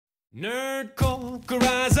Nerdcore could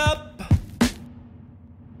rise up.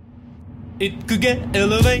 It could get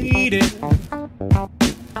elevated.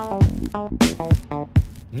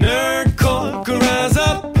 Nerdcore could rise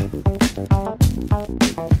up.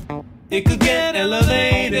 It could get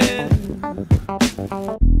elevated.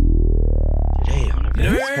 Today on a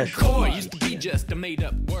very special Nerdcore night, used to be just a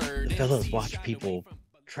made-up word. the fellows watch people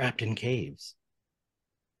trapped in caves.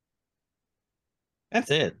 That's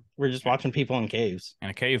it. We're just watching people in caves. In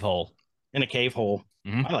a cave hole. In a cave hole.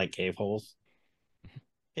 Mhm. I like cave holes.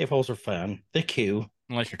 Cave holes are fun. They're cute.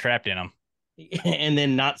 Unless you're trapped in them. And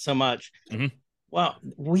then not so much. Mhm. Well,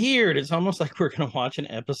 weird. It's almost like we're going to watch an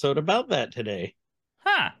episode about that today.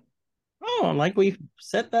 Huh. Oh, like we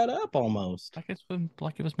set that up almost. Like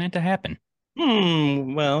it was meant to happen.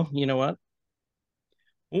 Well, you know what?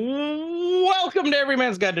 Welcome to Every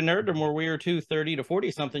Man's Guide to Nerddom, where we are two 30 to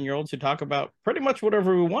 40-something-year-olds who talk about pretty much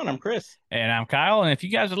whatever we want. I'm Chris. And I'm Kyle. And if you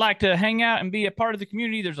guys would like to hang out and be a part of the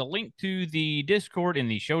community, there's a link to the Discord in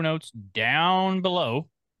the show notes down below.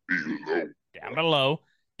 Down below.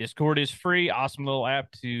 Discord is free. Awesome little app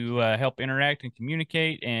to help interact and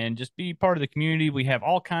communicate and just be part of the community. We have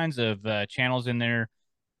all kinds of channels in there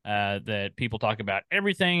that people talk about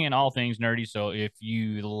everything and all things nerdy. So if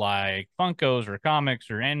you like Funkos or comics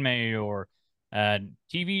or anime or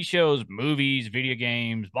TV shows, movies, video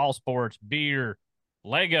games, ball sports, beer,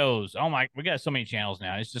 Legos, oh my, we got so many channels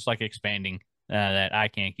now. It's just like expanding that I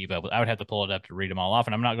can't keep up with. I would have to pull it up to read them all off,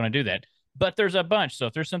 and I'm not going to do that. But there's a bunch. So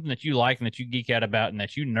if there's something that you like and that you geek out about and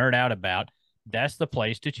that you nerd out about, that's the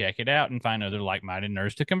place to check it out and find other like-minded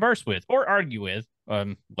nerds to converse with or argue with.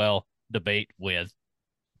 Debate with.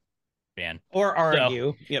 Ben. Or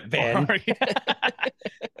argue. Yep, Ben.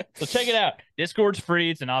 So check it out. Discord's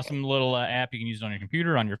free. It's an awesome little app. You can use it on your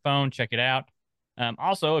computer, on your phone. Check it out.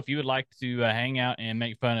 Also, if you would like to hang out and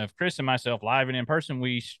make fun of Chris and myself live and in person,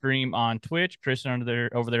 we stream on Twitch. Chris over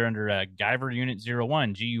there under Guyver Unit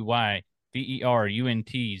 01,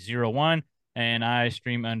 GUYVERUNT 01. And I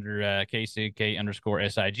stream under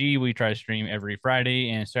KSIG_SIG. We try to stream every Friday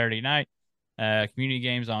and Saturday night. Community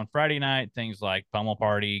games on Friday night, things like Pummel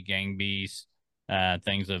Party, Gang Beasts,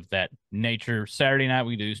 things of that nature. Saturday night,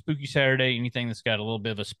 we do Spooky Saturday, anything that's got a little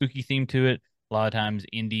bit of a spooky theme to it. A lot of times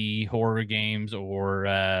indie horror games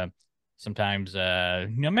or sometimes,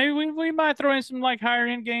 maybe we might throw in some like higher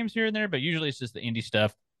end games here and there, but usually it's just the indie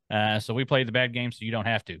stuff. So we play the bad games so you don't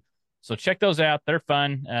have to. So check those out. They're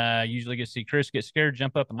fun. Usually get to see Chris get scared,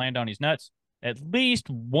 jump up and land on his nuts at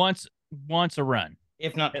least once a run.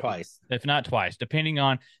 If not twice. If not twice, depending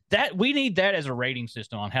on that. We need that as a rating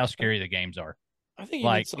system on how scary the games are. I think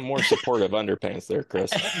you need some more supportive underpants there,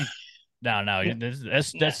 Chris. No,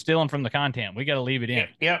 that's stealing from the content. We got to leave it in.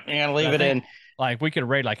 Yep, you got to leave it in. Like we could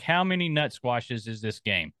rate like how many nut squashes is this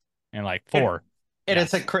game, and like 4. And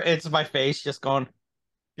it's my face just going.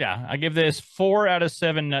 Yeah, I give this 4 out of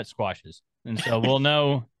 7 nut squashes, and so we'll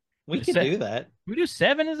know. We can do that. We do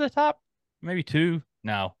 7 as a top, maybe 2.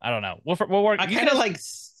 No, I don't know. We'll work. I kind of like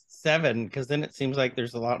 7 because then it seems like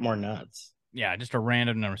there's a lot more nuts. Yeah, just a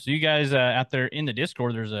random number. So you guys out there in the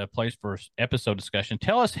Discord, there's a place for episode discussion.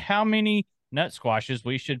 Tell us how many nut squashes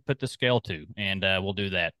we should put the scale to, and we'll do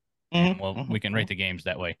that. We can rate the games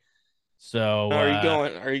that way. So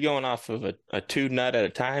are you going off of a 2 nut at a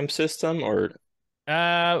time system, or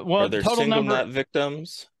are there total single number nut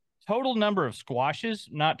victims? Total number of squashes,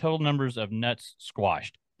 not total numbers of nuts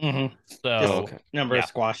squashed. Mm-hmm. So number of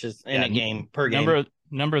squashes in a game per game.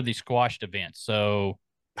 Number of the squashed events. So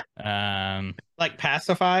like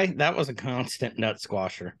Pacify, that was a constant nut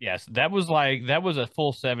squasher. Yes, that was a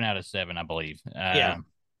full 7 out of 7, I believe.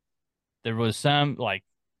 There was some like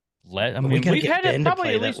we've had it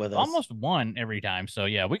probably at least almost 1 every time. So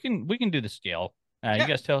yeah, we can do the scale. You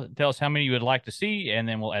guys tell us how many you would like to see, and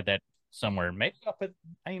then we'll add that somewhere. Maybe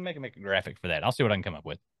I can make a graphic for that. I'll see what I can come up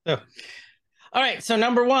with. All right, so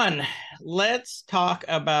number 1, let's talk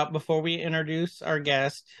about, before we introduce our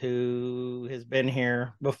guest who has been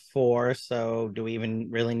here before, so do we even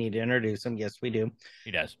really need to introduce him? Yes, we do.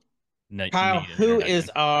 He does. Kyle, who is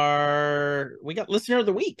we got listener of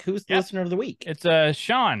the week. Who's the listener of the week? It's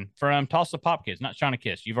Sean from Tulsa Pop Kids, not Shauna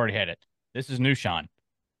Kiss. You've already had it. This is new Sean.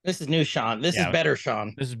 This is new Sean. This is better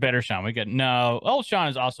Sean. This is better Sean. Old Sean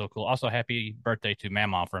is also cool. Also, happy birthday to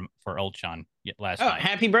Mama for old Sean last night.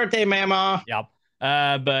 Happy birthday, Mama. Yep.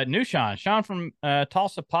 But new Sean from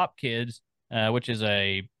Tulsa Pop Kids, which is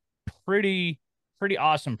a pretty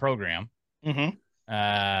awesome program.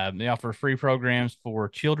 Mm-hmm. They offer free programs for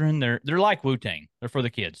children. They're like Wu-Tang. They're for the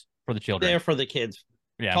kids, for the children. They're for the kids.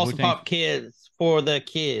 Yeah, Tulsa Pop Kids for the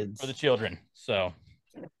kids. For the children. So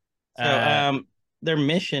their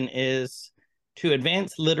mission is to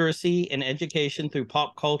advance literacy and education through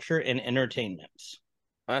pop culture and entertainment.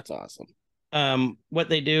 That's awesome. What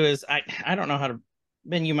they do is I don't know how to.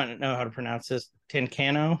 Ben, you might know how to pronounce this.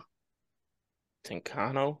 Tincano.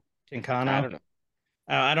 Tincano. I don't know.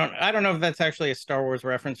 I don't know if that's actually a Star Wars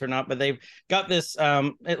reference or not, but they've got this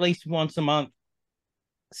at least once a month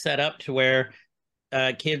set up to where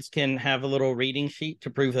kids can have a little reading sheet to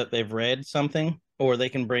prove that they've read something, or they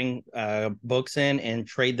can bring books in and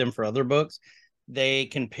trade them for other books. They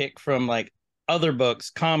can pick from like other books,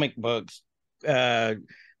 comic books,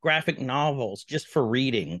 graphic novels, just for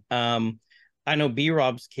reading. I know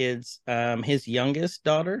B-Rob's kids, his youngest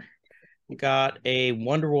daughter got a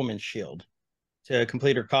Wonder Woman shield to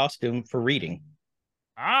complete her costume for reading.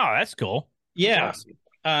 Oh, that's cool. Yeah. That's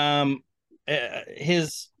awesome.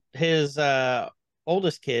 His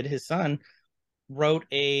oldest kid, his son, wrote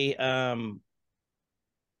a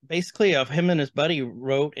basically of him and his buddy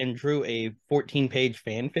wrote and drew a 14-page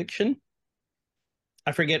fan fiction.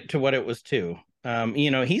 I forget to what it was to.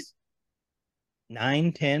 He's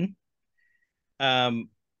 9, 10.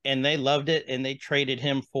 And they loved it, and they traded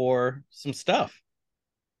him for some stuff.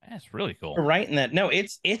 That's really cool. Writing that. No,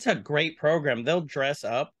 it's a great program. They'll dress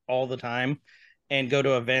up all the time and go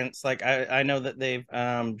to events. Like I know that they've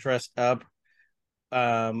dressed up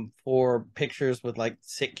for pictures with like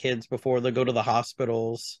sick kids before they go to the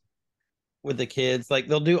hospitals with the kids. Like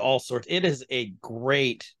they'll do all sorts. It is a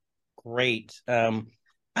great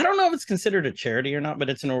I don't know if it's considered a charity or not, but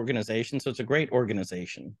it's an organization, so it's a great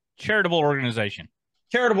organization. Charitable organization.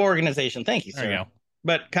 Thank you, sir. There you go.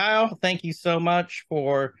 But Kyle, thank you so much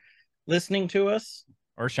for listening to us.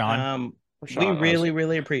 Or Sean. We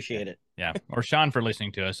really appreciate it. Yeah. Or Sean for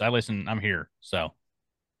listening to us. I listen. I'm here. So.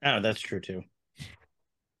 Oh, that's true too.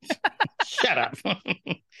 Shut up.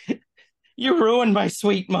 You ruined my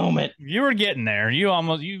sweet moment. You were getting there. You were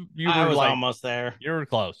almost there. You were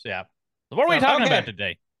close. Yeah. So what are we talking about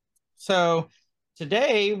today? So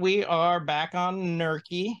today we are back on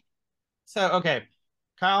Nerky. So, okay.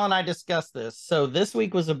 Kyle and I discussed this. So this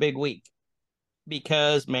week was a big week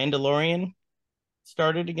because Mandalorian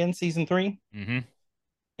started again, season 3. Mm-hmm.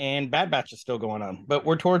 And Bad Batch is still going on. But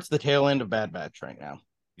we're towards the tail end of Bad Batch right now.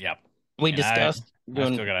 Yep. We discussed. I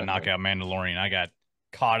still got to knock out Mandalorian. I got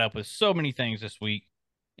caught up with so many things this week.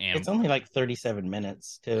 And it's only like 37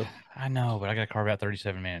 minutes, too. I know, but I got to carve out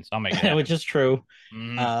 37 minutes. I'll make it. Which is true.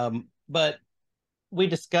 Mm-hmm. But we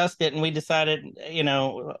discussed it and we decided,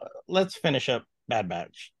 let's finish up Bad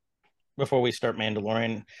Batch before we start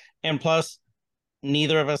Mandalorian. And plus,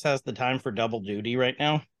 neither of us has the time for double duty right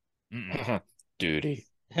now. Duty.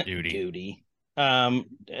 Double duty.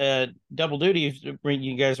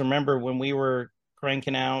 You guys remember when we were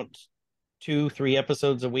cranking out 2-3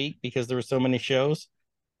 episodes a week because there were so many shows?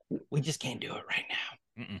 We just can't do it right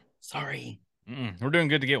now. Sorry. We're doing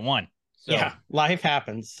good to get one. So. Yeah, life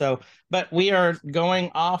happens. So, but we are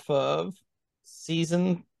going off of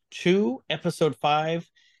season 2, episode 5,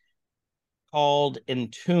 called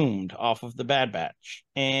Entombed, off of the Bad Batch.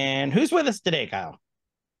 And who's with us today, Kyle?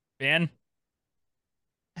 Ben.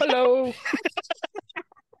 Hello.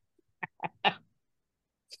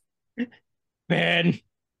 Ben.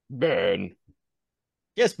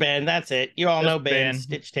 Just Ben, that's it. You all know Ben.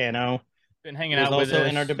 Stitch Tano. Been hanging out with us. Also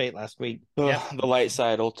in our debate last week. The light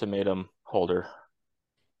side ultimatum holder.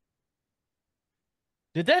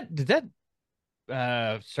 Did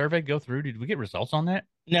that survey go through? Did we get results on that?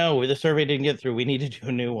 No, the survey didn't get through. We need to do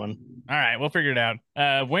a new one. All right, we'll figure it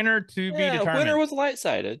out. Winner to be determined. Winner was light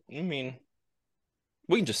sided. I mean,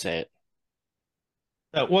 we can just say it.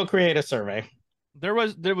 So we'll create a survey. There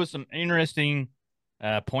was some interesting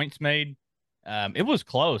points made. It was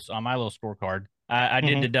close on my little scorecard. I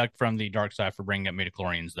did deduct from the dark side for bringing up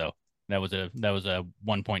midichlorians, though. That was a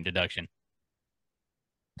 1-point deduction.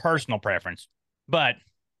 Personal preference,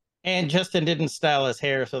 and Justin didn't style his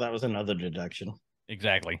hair, so that was another deduction.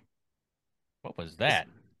 Exactly. What was that?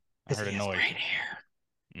 I heard a noise. Great hair.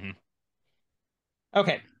 Mm-hmm.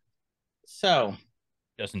 Okay, so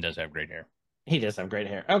Justin does have great hair. He does have great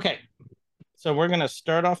hair. Okay, so we're gonna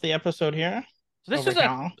start off the episode here. So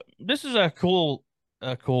this is a cool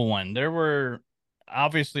one. There were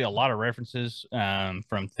obviously a lot of references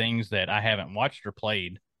from things that I haven't watched or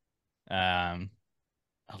played.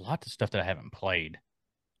 A lot of stuff that I haven't played.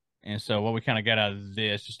 And so what we kind of got out of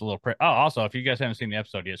this, just a little also, if you guys haven't seen the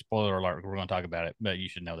episode yet, spoiler alert, we're going to talk about it, but you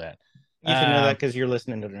should know that. You should know that because you're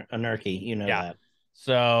listening to Anarchy. You know that.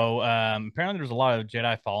 So apparently there's a lot of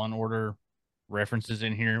Jedi Fallen Order references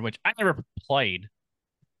in here, which I never played.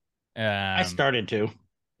 I started to.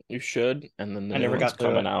 You should, and then the new one's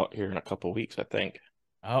coming out here in a couple weeks, I think.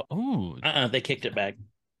 Oh, ooh. They kicked it back.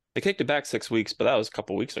 They kicked it back 6 weeks, but that was a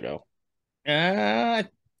couple weeks ago. I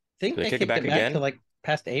think Did they they kick kicked it it back back again? to like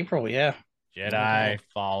past April. Yeah. Jedi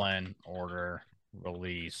Fallen Order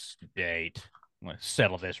release date. I'm going to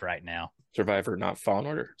settle this right now. Survivor, not Fallen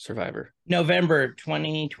Order. Survivor. November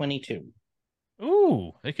 2022.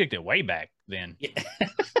 Ooh, they kicked it way back then. Yeah.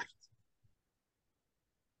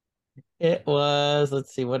 It was,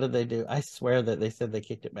 let's see, what did they do? I swear that they said they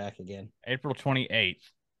kicked it back again. April 28th.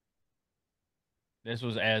 This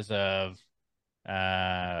was as of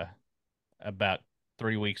about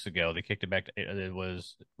 3 weeks ago. They kicked it back to, it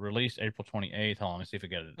was released April 28th. Hold on, let me see if I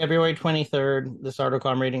got it. February 23rd. This article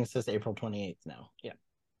I'm reading says April 28th now. Yeah.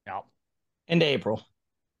 Oh. Into April.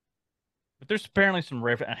 But there's apparently some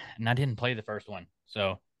and I didn't play the first one.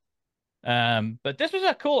 So but this was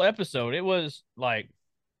a cool episode. It was like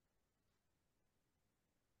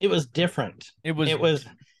it was different. It was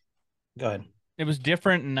go ahead. It was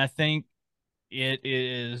different, and I think it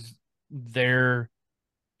is their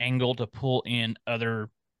angle to pull in a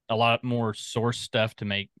lot more source stuff to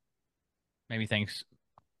make maybe things,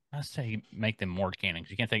 I say make them more canon, because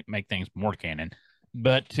you can't make things more canon,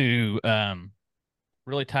 but to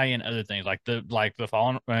really tie in other things like the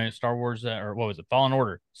Fallen Star Wars or what was it, Fallen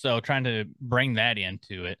Order. So trying to bring that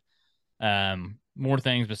into it, more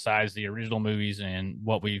things besides the original movies and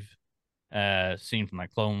what we've seen from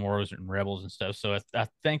like Clone Wars and Rebels and stuff. So I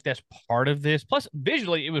think that's part of this. Plus,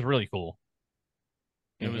 visually, it was really cool.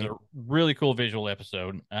 It was a really cool visual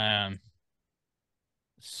episode.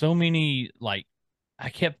 So many, like, I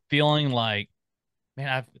kept feeling like,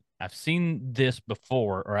 man, I've seen this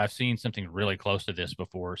before, or I've seen something really close to this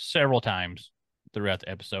before several times throughout the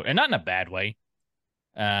episode, and not in a bad way.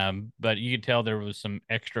 But you could tell there was some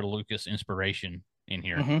extra Lucas inspiration in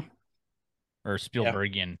here, or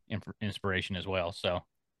Spielbergian inspiration as well. So,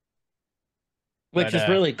 which is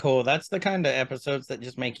really cool. That's the kind of episodes that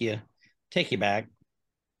just take you back.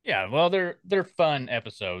 Yeah, well, they're fun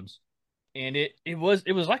episodes, and it was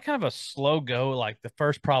like kind of a slow go. Like the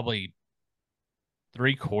first probably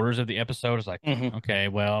 3/4 of the episode is like, okay,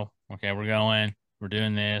 we're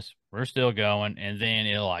doing this, we're still going, and then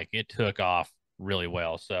it took off really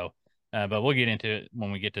well. So, but we'll get into it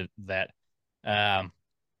when we get to that.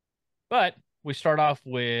 But we start off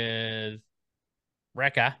with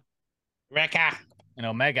Wrecker and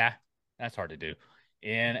Omega. That's hard to do.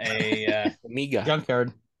 In a Omega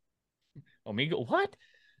junkyard. Omega, what?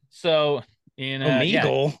 So in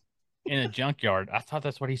Omegle in a junkyard. I thought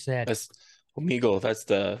that's what he said. That's Omegle. That's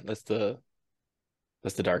the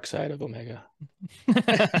dark side of Omega.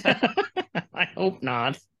 I hope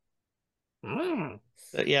not.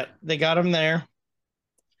 But yeah, they got him there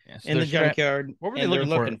in the junkyard. What were they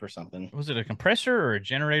looking for? Something. Was it a compressor or a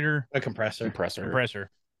generator? A compressor. Compressor.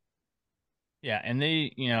 Yeah, and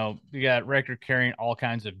they got Wrecker carrying all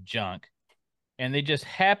kinds of junk, and they just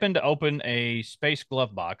happened to open a space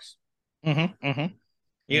glove box. You gotta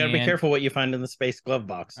be careful what you find in the space glove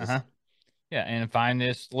boxes. Yeah, and find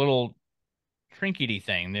this little trinkety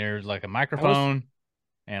thing. There's like a microphone.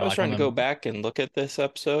 I was trying to go back and look at this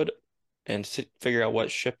episode and figure out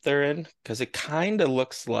what ship they're in, because it kind of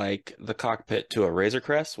looks like the cockpit to a Razor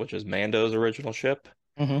Crest, which is Mando's original ship.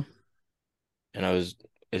 And is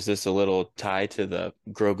this a little tie to the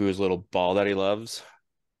Grogu's little ball that he loves?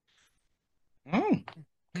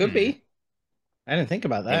 Could be. I didn't think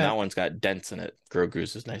about that. And that one's got dents in it.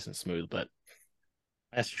 Grogu's is nice and smooth, but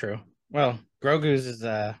that's true. Well, Grogu's is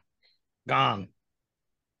gone.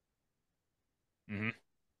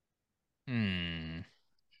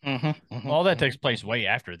 All that takes place way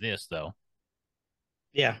after this, though.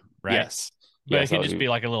 Yeah. Right. Yes. But it could just be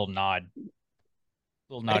like a little nod.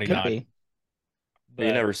 Little naughty nod. But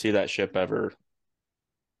you never see that ship ever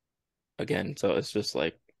again. So it's just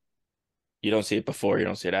like, you don't see it before, you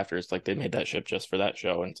don't see it after. It's like they made that ship just for that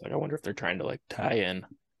show. And it's like, I wonder if they're trying to like tie in,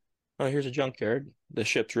 oh, here's a junkyard. The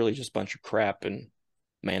ship's really just a bunch of crap and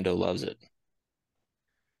Mando loves it.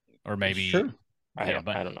 Or maybe I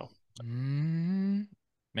don't know.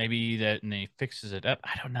 Maybe that and he fixes it up.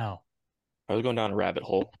 I don't know. I was going down a rabbit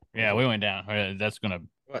hole. Yeah, we went down. That's gonna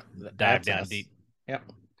dive down deep. Yep.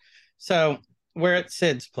 So we're at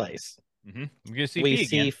Sid's place. We're gonna see Fee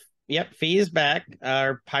again. Yep, Fee is back.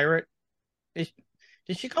 Our pirate.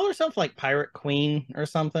 Did she call herself like Pirate Queen or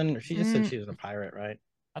something? Or she just said she was a pirate, right?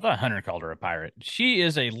 I thought Hunter called her a pirate. She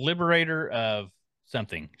is a liberator of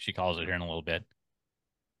something. She calls it here in a little bit.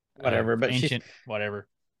 Whatever, but ancient, whatever.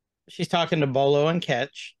 She's talking to Bolo and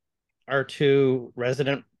Ketch, our two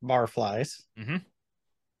resident barflies. These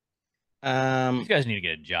guys need to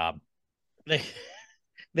get a job. They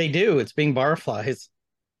do. It's being barflies.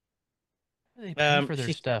 They pay for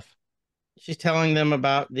their stuff. She's telling them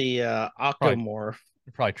about the octomorph.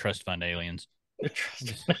 Probably trust fund aliens.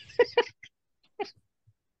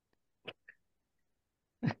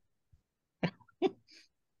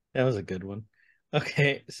 That was a good one.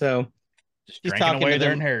 Okay, so just drinking away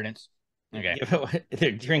their inheritance. Okay,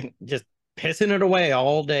 they're just pissing it away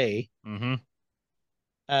all day. Mm-hmm.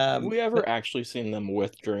 Have we ever actually seen them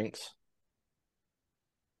with drinks?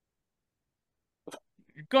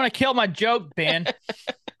 You're gonna kill my joke, Ben.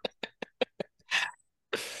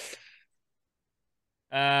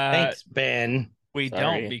 Thanks, Ben. We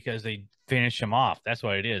don't, because they finish them off. That's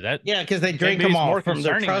what it is. Yeah, because they drink them all from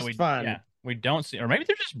their trust fund. Yeah, we don't see, or maybe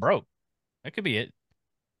they're just broke. That could be it.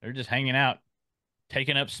 They're just hanging out,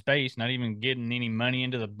 taking up space, not even getting any money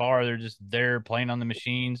into the bar. They're just there playing on the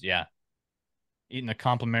machines. Yeah, eating the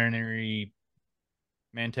complimentary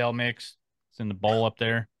Mantel mix. It's in the bowl up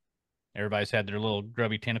there. Everybody's had their little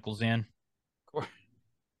grubby tentacles in.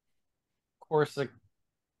 Coruscant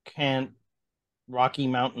Rocky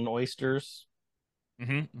Mountain oysters.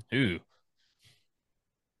 Mm-hmm. Ooh.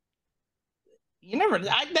 You never.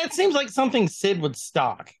 That seems like something Sid would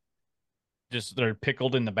stock. Just they're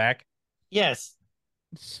pickled in the back. Yes.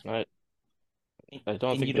 I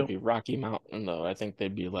don't think they'd be Rocky Mountain though. I think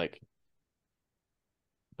they'd be like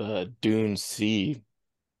the Dune Sea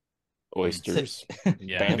oysters.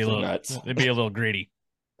 Yeah, they'd be a little gritty.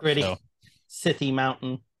 So. Sithy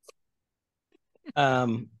Mountain.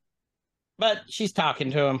 But she's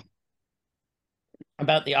talking to him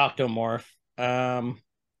about the octomorph. And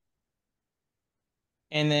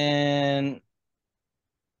then,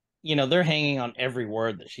 they're hanging on every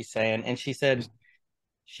word that she's saying. And she said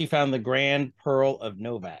she found the grand pearl of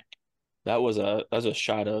Novak. That was a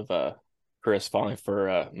shot of Chris falling for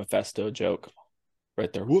a Mephisto joke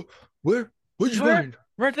right there. Where'd you find?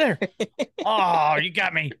 Right there. Oh, you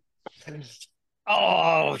got me.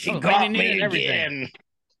 Oh, she got me again.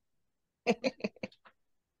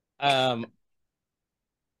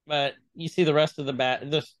 But you see the rest of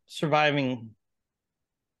the surviving.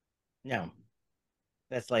 No,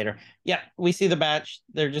 that's later. Yeah, we see the batch.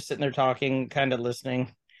 They're just sitting there talking, kind of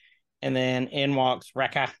listening, and then in walks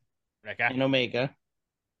Rekka and Omega,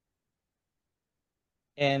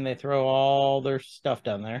 and they throw all their stuff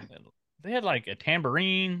down there. They had like a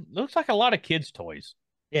tambourine. Looks like a lot of kids' toys.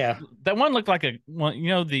 Yeah, that one looked like the what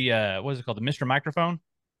is it called, the Mr. Microphone?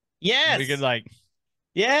 Yes, we could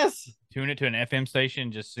tune it to an FM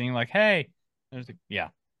station, just sing like, hey, yeah.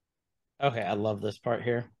 Okay, I love this part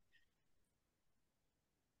here.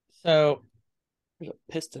 So there's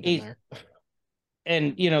a piston in there,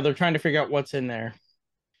 and they're trying to figure out what's in there.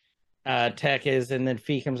 Tech is, and then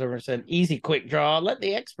Fee comes over and said, "Easy, quick draw. Let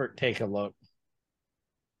the expert take a look."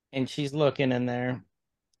 And she's looking in there.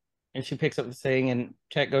 And she picks up the thing, and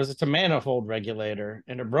Tech goes, "It's a manifold regulator,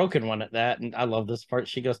 and a broken one at that." And I love this part.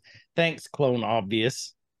 She goes, "Thanks, Clone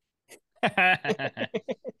Obvious." I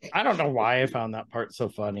don't know why I found that part so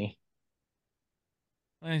funny.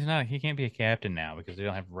 Well, he's not. He can't be a captain now because they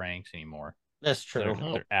don't have ranks anymore. That's true.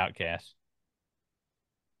 They're outcasts.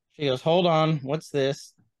 She goes, "Hold on, what's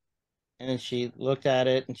this?" And she looked at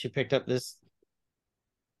it, and she picked up this.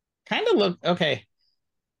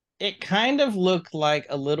 It kind of looked like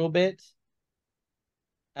a little bit.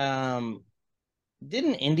 Didn't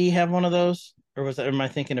Indy have one of those, or am I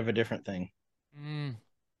thinking of a different thing?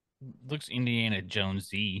 Looks Indiana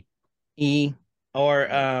Jones-y.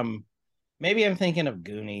 Or maybe I'm thinking of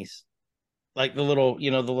Goonies, like the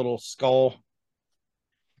little skull.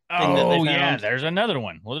 Oh yeah, there's another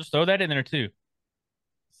one. We'll just throw that in there too.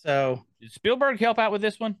 So did Spielberg help out with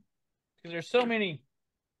this one? Because there's so many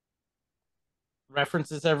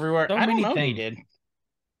references everywhere. I don't know. He did.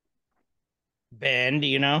 Ben, do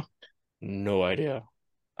you know? No idea.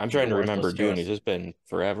 I'm trying to remember Goonies. It's been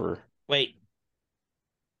forever. Wait.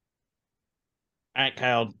 All right,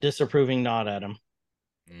 Kyle. Disapproving nod at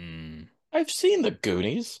him. I've seen the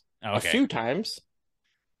Goonies a few times.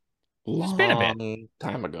 It's been a bit.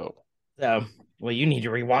 Time ago. So, well, you need to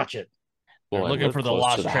rewatch it. Well, looking for the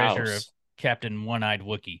lost treasure of Captain One-Eyed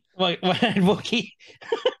Wookiee. One-Eyed Wookiee.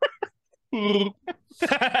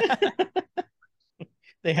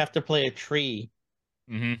 They have to play a tree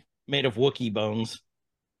made of Wookiee bones.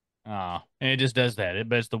 And it just does that.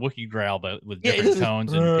 But it's the Wookiee growl, but with different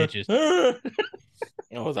tones and pitches. Oh,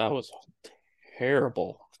 that was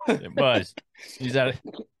terrible. It was.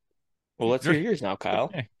 Well, let's hear yours now,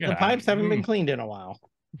 Kyle. The pipes haven't been cleaned in a while.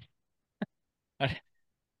 I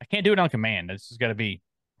can't do it on command. This has got to be.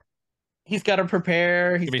 He's got to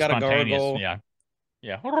prepare. He's got to gargle. Yeah.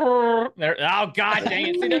 Yeah. There. Oh, God dang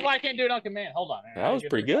it. See, that's why I can't do it on command. Hold on. That was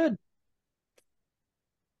pretty good.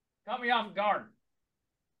 Caught me off guard.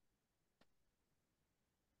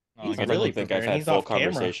 He's I I really don't think I've preparing. had He's full off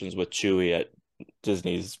camera. conversations with Chewie at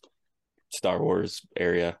Disney's Star Wars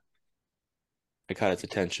area. I caught his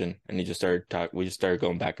attention, and he just started talk. We just started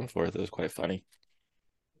going back and forth. It was quite funny.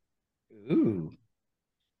 Ooh.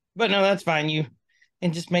 But no, that's fine.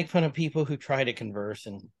 And just make fun of people who try to converse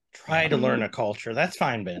and try to learn a culture. That's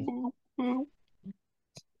fine, Ben.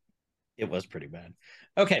 It was pretty bad.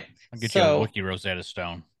 Okay. I'll get you a Wookiee Rosetta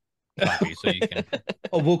Stone copy so you can.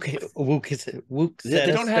 A Wook Yeah,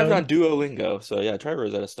 they don't have it on Duolingo, so yeah, try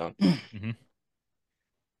Rosetta Stone.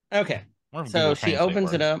 Okay. Or So Google she Translate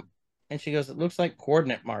opens it works. up and she goes, it looks like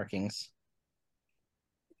coordinate markings.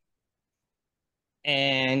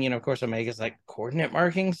 And, of course, Omega's like, coordinate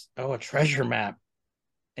markings? Oh, a treasure map.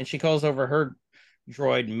 And she calls over her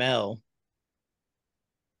droid, Mel.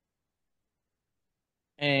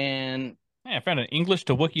 And Yeah, I found an English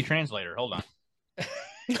to Wookiee translator. Hold on.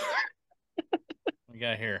 We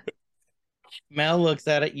got here. Mel looks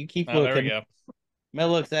at it. You keep looking. There we go. Mel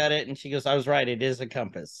looks at it and she goes, I was right. It is a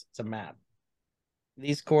compass. It's a map.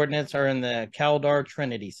 These coordinates are in the Caldar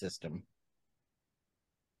Trinity system.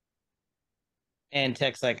 And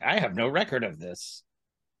Tech's like, I have no record of this.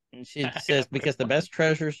 And she says, because the best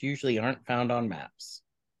treasures usually aren't found on maps.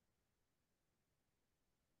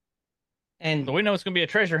 And So we know it's going to be a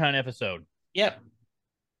treasure hunt episode. Yep.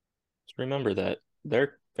 Just remember that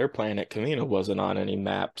their planet Kamino wasn't on any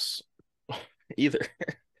maps either.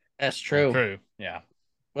 That's true. True. Yeah.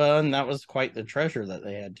 Well, and that was quite the treasure that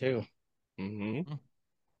they had too. Mm-hmm.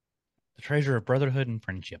 The treasure of brotherhood and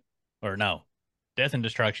friendship. Or no. Death and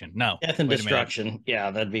destruction. No. Death and destruction.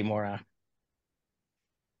 Yeah, that'd be more.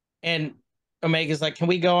 And Omega's like, can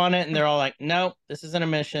we go on it? And they're all like, nope, this isn't a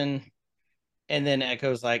mission. And then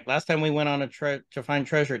Echo's like, last time we went on a trip to find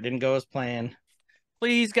treasure, it didn't go as planned.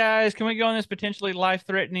 Please, guys, can we go on this potentially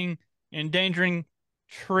life-threatening, endangering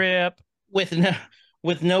trip with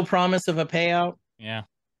no promise of a payout? Yeah.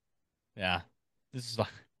 This is like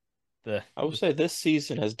I would say this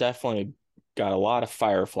season has definitely got a lot of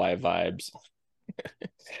Firefly vibes.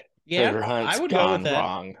 Yeah, I would go with that.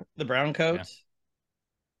 Wrong. The brown coats.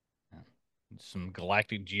 Yeah. Some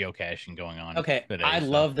galactic geocaching going on. Okay, today, I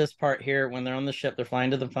love this part here when they're on the ship. They're flying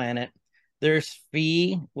to the planet. There's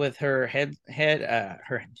Fee with her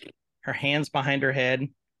her hands behind her head,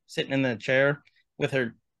 sitting in the chair with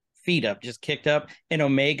her feet up, just kicked up, and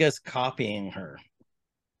Omega's copying her.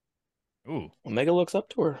 Ooh, Omega looks up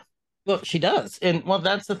to her. Well, she does, and well,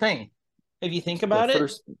 that's the thing. If you think about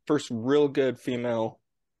it, first real good female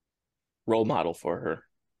role model for her.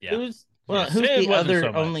 Yeah. Who's the other so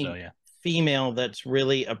much, only female that's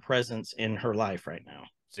really a presence in her life right now?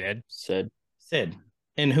 Sid.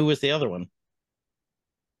 And who was the other one?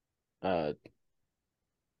 The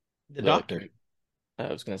doctor.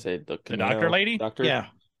 I was gonna say the doctor lady. Doctor.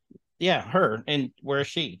 Yeah, her. And where is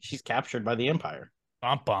she? She's captured by the Empire.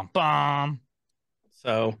 Bum bum bum.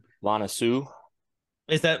 So Lana Sue.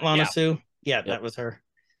 Is that Lana Sue? Yeah, yep. That was her.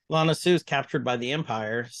 Lana Sue's captured by the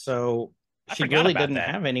Empire, so she really didn't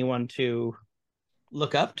have anyone to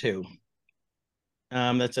look up to.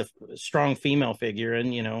 That's a strong female figure,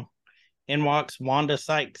 and in walks Wanda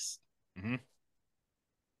Sykes. Mm-hmm.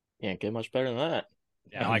 Can't get much better than that.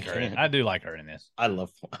 Yeah, I like her. I do like her in this. I love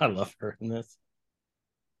her in this.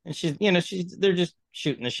 And they're just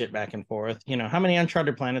shooting the shit back and forth. How many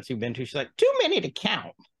uncharted planets you've been to? She's like, too many to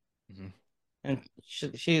count. Mm-hmm. And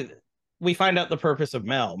we find out the purpose of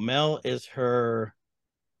Mel. Mel is her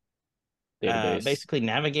basically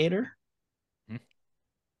navigator. Mm-hmm.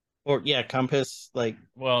 Or compass.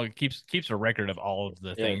 Well, it keeps a record of all of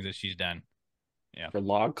the things that she's done. Yeah, her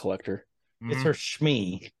log collector. Mm-hmm. It's her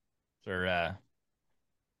shmee. It's her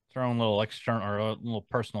own little external or a little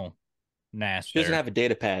personal NAS. She doesn't have a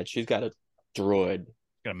data pad. She's got a droid.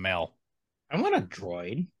 Got a Mel. I want a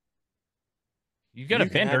droid. You got a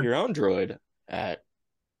Bender. Have your own droid at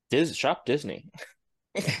Shop Disney,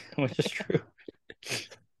 which is true.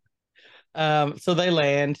 So they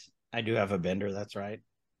land. I do have a Bender. That's right.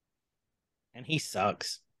 And he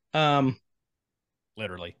sucks.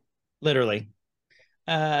 Literally.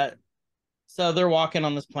 So they're walking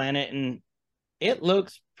on this planet, and it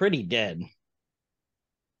looks pretty dead.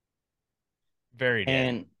 Very dead.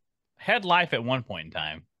 And had life at one point in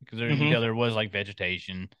time because there was like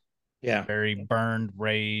vegetation. Yeah. Very burned,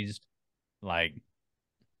 raised and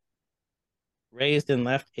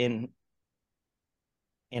left in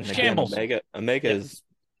shambles. Omega is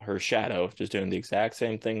her shadow, just doing the exact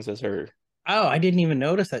same things as her. Oh, I didn't even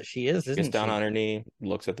notice that she is. Gets down on her knee,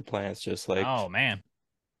 looks at the plants, just like. Oh man.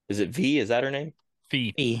 Is it V? Is that her name?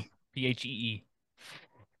 Fee. Phee.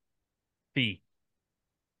 Fee.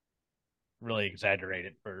 Really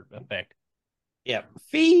exaggerated for effect. Yep.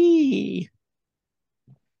 Fee.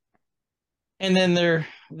 And then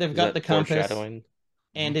they've Is got that the compass, foreshadowing?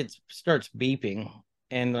 and it starts beeping,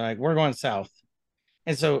 and like we're going south.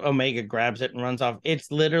 And so Omega grabs it and runs off.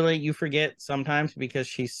 It's literally, you forget sometimes because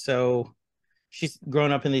she's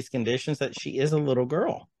grown up in these conditions that she is a little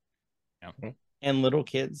girl. Yeah. And little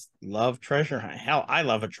kids love treasure hunt. Hell, I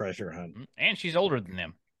love a treasure hunt. And she's older than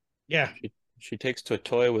them. Yeah. She takes to a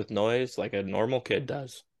toy with noise like a normal kid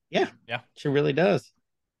does. Yeah. Yeah. She really does.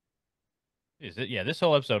 Is it? Yeah, this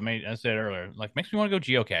whole episode made, I said earlier, like makes me want to go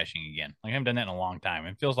geocaching again. Like I haven't done that in a long time.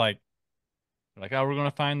 It feels like oh, we're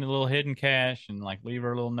gonna find the little hidden cache and like leave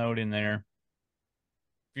her a little note in there.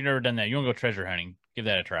 If you've never done that, you want to go treasure hunting, give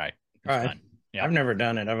that a try. It's fun. Yeah. I've never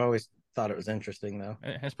done it. I've always thought it was interesting though.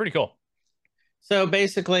 It's pretty cool. So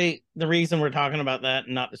basically, the reason we're talking about that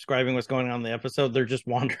and not describing what's going on in the episode, they're just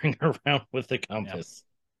wandering around with the compass.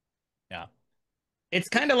 Yeah. It's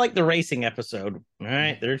kind of like the racing episode. All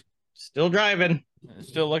right, they're still driving.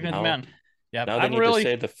 Still looking at the mountain. Yeah, now they need to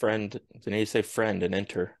say the friend. They need to say friend and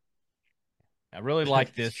enter. I really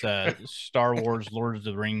like this Star Wars Lord of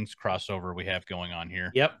the Rings crossover we have going on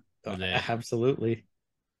here. Yep, absolutely.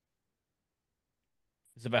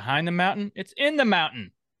 Is it behind the mountain? It's in the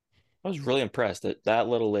mountain. I was really impressed that that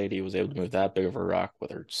little lady was able to move that big of a rock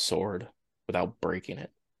with her sword without breaking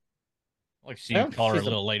it. Like she call her a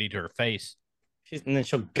little lady to her face. And then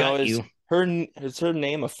she'll gut you. Is her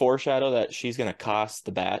name a foreshadow that she's going to cost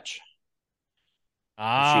the batch?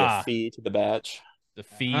 Ah. Is she a fee to the batch? The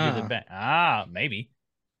fee to the batch. Ah, maybe.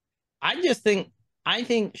 I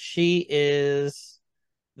think she is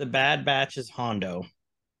the Bad Batch's Hondo.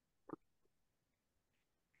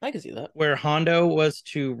 I can see that. Where Hondo was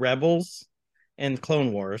to Rebels and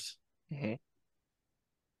Clone Wars. Mm-hmm.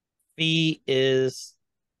 Fee is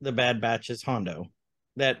the Bad Batch's Hondo.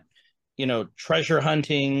 That, treasure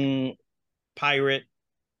hunting pirate,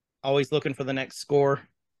 always looking for the next score.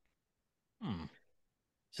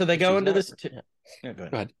 So they go into this. Go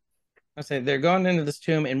ahead. I say they're going into this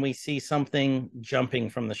tomb, and we see something jumping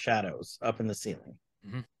from the shadows up in the ceiling.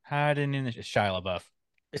 Mm-hmm. Hiding in the Shia LaBeouf.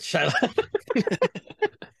 It's Shia LaBeouf.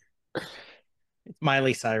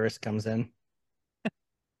 Miley Cyrus comes in.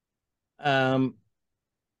 But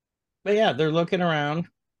yeah, they're looking around,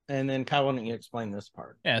 and then Kyle, why don't you explain this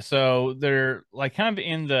part? Yeah, so they're like kind of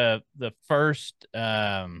in the first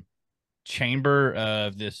chamber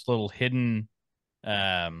of this little hidden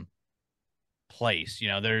place.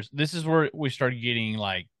 This is where we started getting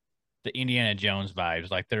like the Indiana Jones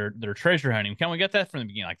vibes, like they're treasure hunting. We got that from the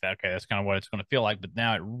beginning, like that. Okay, that's kind of what it's going to feel like, but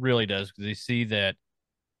now it really does because they see that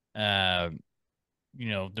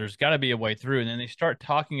there's got to be a way through, and then they start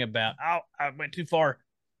talking about, oh, I went too far.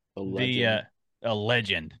 A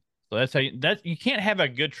legend. So that's how you can't have a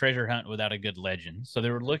good treasure hunt without a good legend. So they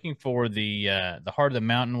were looking for the heart of the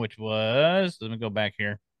mountain, which was, let me go back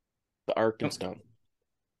here, the Arkenstone.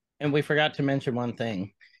 And we forgot to mention one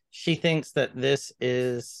thing. She thinks that this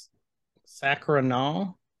is Sakra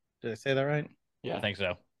Nal. Did I say that right? Yeah, I think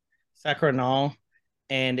so. Sakra Nal,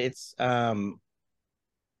 and it's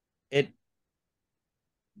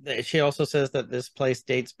she also says that this place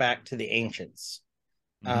dates back to the ancients.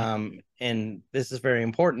 Mm-hmm. And this is very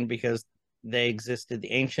important because the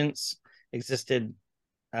ancients existed.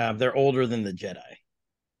 They're older than the Jedi.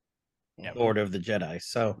 Yeah, the Order of the Jedi.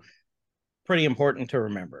 So pretty important to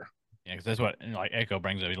remember. Yeah, because that's what like Echo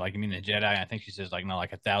brings up. Like, you mean the Jedi? I think she says like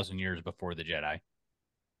 1,000 years before the Jedi.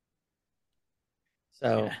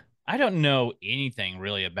 So yeah. I don't know anything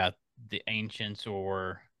really about the ancients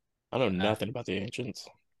or. I know nothing about the ancients.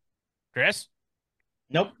 Chris?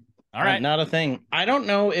 Nope. All right. Not a thing. I don't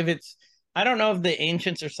know if the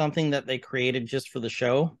ancients are something that they created just for the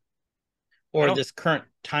show or this current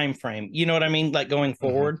time frame. You know what I mean? Like going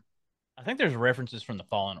forward. I think there's references from the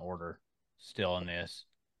Fallen Order still in this.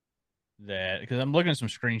 That because I'm looking at some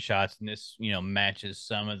screenshots and this, matches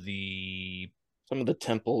some of the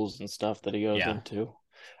temples and stuff that he goes into.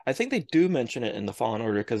 I think they do mention it in the Fallen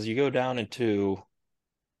Order because you go down into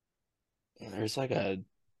there's like a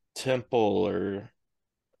temple, or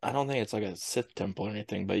I don't think it's like a Sith temple or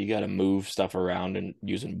anything, but you got to move stuff around and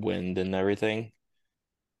using wind and everything,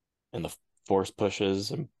 and the force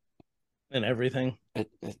pushes and everything.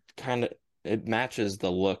 It matches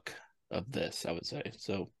the look of this, I would say.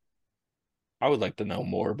 So I would like to know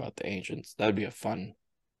more about the ancients. That'd be a fun.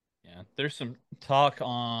 Yeah, there's some talk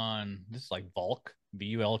on this, like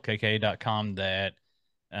bulk.com, that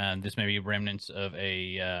this may be remnants of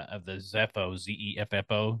of the Zeffo,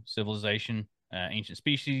 Zeffo civilization. Ancient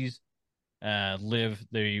species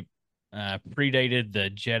they predated the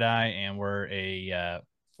Jedi and were a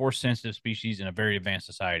force sensitive species in a very advanced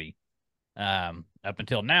society. Up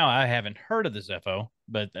until now, I haven't heard of the Zepho,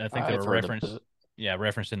 but I think they I've were heard of referenced. it. Yeah,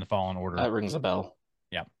 referenced in the Fallen Order. That rings a bell.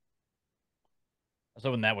 Yeah. I was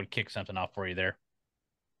hoping that would kick something off for you there.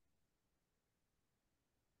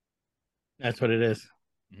 That's what it is.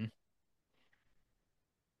 Mm-hmm.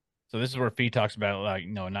 So this is where Fee talks about, like,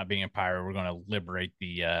 not being a pirate. We're going to liberate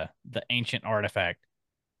the ancient artifact.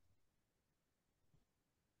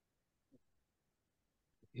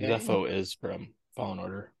 Zepho is from Fallen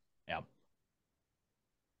Order. Yeah.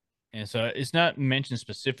 And so it's not mentioned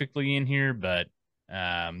specifically in here, but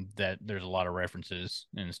that there's a lot of references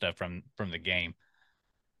and stuff from the game.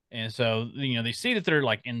 And so, they see that they're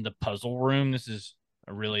like in the puzzle room. This is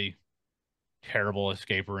a really terrible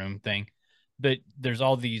escape room thing. But there's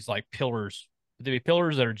all these like pillars. There'd be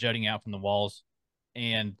pillars that are jutting out from the walls.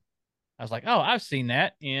 And I was like, oh, I've seen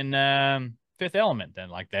that in Fifth Element. Then,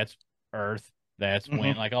 like, that's Earth. That's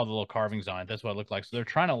wind, like all the little carvings on it. That's what it looked like. So they're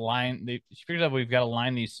trying to she figures out we've got to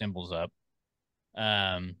line these symbols up.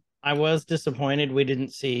 I was disappointed we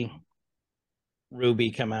didn't see Ruby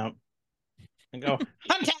come out and go,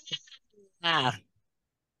 Hunter!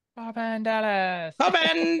 Bob and Dallas. Bob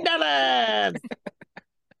and Dallas!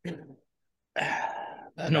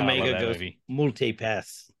 And Omega goes,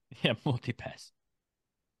 multi-pass. Yeah, multi-pass.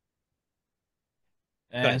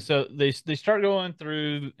 And so they start going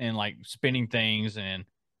through and like spinning things, and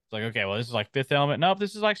it's like, okay, well, this is like Fifth Element. Nope,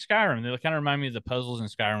 this is like Skyrim. They kind of remind me of the puzzles in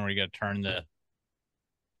Skyrim where you got to turn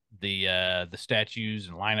the statues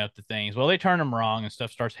and line up the things. Well, they turn them wrong and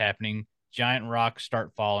stuff starts happening. Giant rocks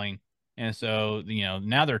start falling, and so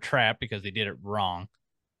now they're trapped because they did it wrong.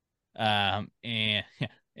 And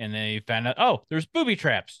they found out, oh, there's booby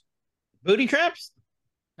traps. Booty traps?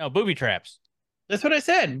 No, booby traps. That's what I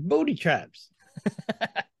said. Booty traps.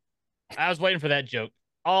 I was waiting for that joke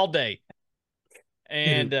all day.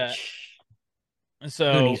 And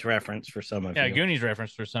so Goonies reference for some of you. Yeah, Goonies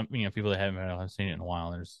reference for some people that haven't seen it in a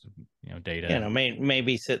while. There's data.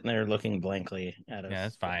 Maybe sitting there looking blankly at us. Yeah,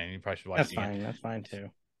 that's fine. You probably should watch That's it fine. again. That's fine too.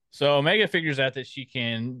 So Omega figures out that she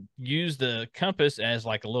can use the compass as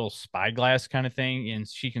like a little spyglass kind of thing, and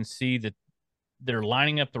she can see that they're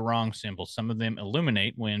lining up the wrong symbols. Some of them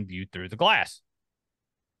illuminate when viewed through the glass.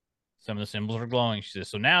 Some of the symbols are glowing, she says.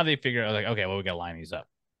 So now they figure out, like, okay, well, we got to line these up.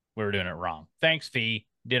 We were doing it wrong. Thanks, Fee.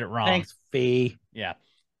 Did it wrong. Thanks, Fee. Yeah.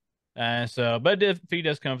 But Fee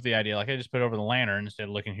does come up with the idea, like, I just put over the lantern instead of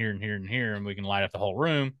looking here and here and here, and we can light up the whole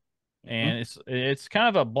room. And it's kind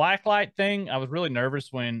of a black light thing. I was really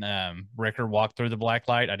nervous when Ricker walked through the black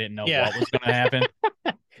light. I didn't know what was going to happen.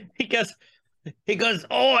 He goes,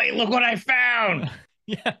 oi, look what I found.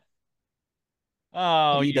 Yeah.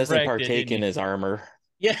 Oh, he doesn't partake in his armor.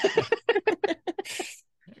 Yeah.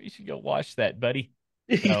 You should go watch that, buddy.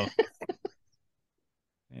 So,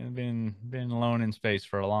 and been alone in space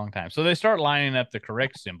for a long time. So they start lining up the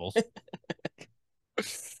correct symbols.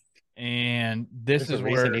 And this is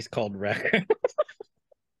where he's called Wrecker.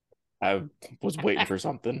 I was waiting for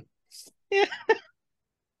something. Yeah.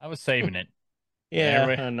 I was saving it.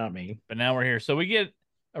 Yeah, not me. But now we're here. So we get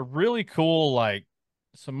a really cool, like,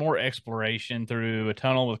 some more exploration through a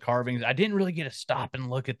tunnel with carvings. I didn't really get to stop and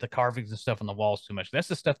look at the carvings and stuff on the walls too much. That's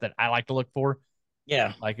the stuff that I like to look for.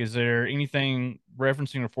 Yeah. Like, is there anything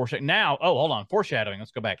referencing or foreshadowing? Now, hold on. Foreshadowing.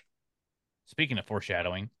 Let's go back. Speaking of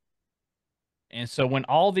foreshadowing. And so when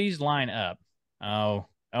all these line up, oh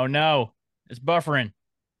no, it's buffering.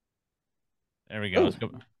 There we go. Let's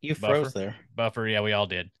go. You froze there. Buffer. Yeah, we all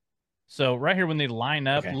did. So right here, when they line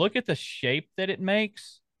up, look at the shape that it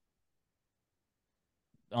makes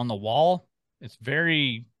on the wall. It's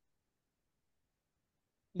very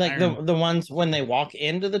like the ones when they walk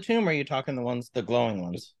into the tomb. Or are you talking the glowing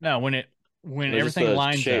ones? No, when everything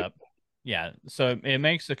lines up. Yeah. So it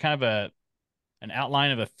makes a kind of an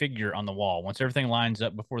outline of a figure on the wall. Once everything lines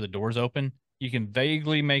up before the doors open, you can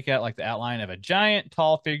vaguely make out like the outline of a giant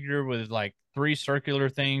tall figure with like 3 circular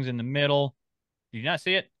things in the middle. Do you not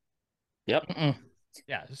see it? Yep.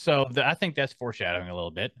 Yeah. So I think that's foreshadowing a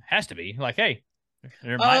little bit. Has to be like, hey,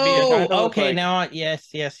 there might be a okay. Like... Now, yes.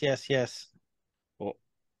 Well,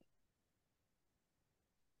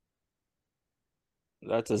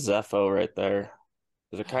 that's a Zepho right there.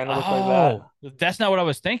 Does it kind of look like that? That's not what I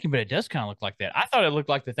was thinking, but it does kind of look like that. I thought it looked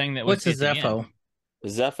like the thing that was. What's a Zepho?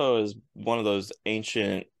 Zepho is one of those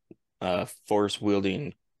ancient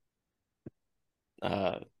force-wielding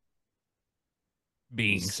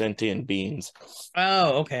beings, sentient beings.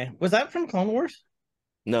 Oh, okay. Was that from Clone Wars?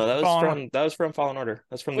 No, that was from Fallen Order.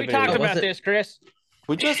 That's from the video. We talked about this, Chris.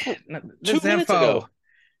 We just 2 minutes ago.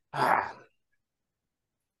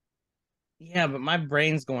 Yeah, but my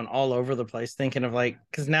brain's going all over the place thinking of like,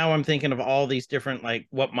 because now I'm thinking of all these different like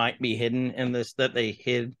what might be hidden in this that they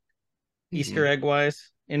hid Easter egg wise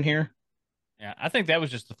in here. Yeah, I think that was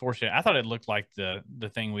just the foreshadowing. I thought it looked like the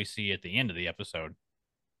thing we see at the end of the episode.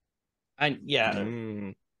 Yeah,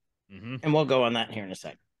 Mm-hmm. and we'll go on that here in a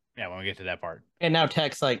sec. Yeah, when we get to that part. And now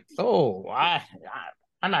Tech's like, oh,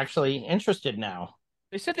 I'm actually interested now.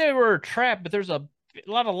 They said they were trapped, but there's a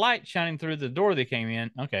lot of light shining through the door they came in.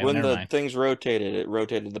 Okay, when well, the things rotated, it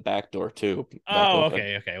rotated the back door too. Oh,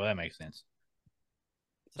 okay. Well, that makes sense.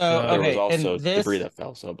 So there okay, was also and this, debris that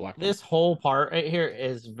fell. So black. This whole part right here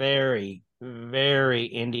is very, very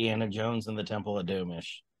Indiana Jones and the Temple of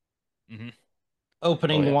Doomish. Mm-hmm.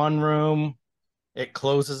 Opening one room, it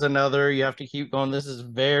closes another. You have to keep going. This is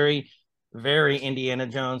very, very Indiana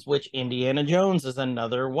Jones. Which Indiana Jones is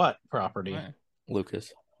another what property?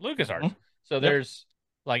 LucasArts. Mm-hmm. So there's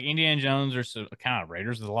like Indiana Jones or some kind of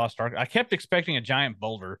Raiders of the Lost Ark. I kept expecting a giant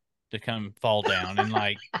boulder to come fall down and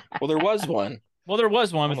like. Well, there was one. Well, there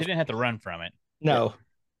was one, but they didn't have to run from it. No,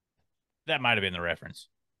 that might have been the reference.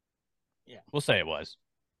 Yeah, we'll say it was.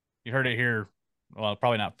 You heard it here. Well,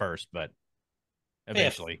 probably not first, but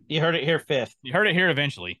eventually. Fifth. You heard it here fifth. You heard it here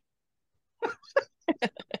eventually.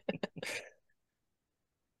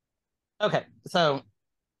 Okay, so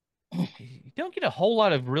you don't get a whole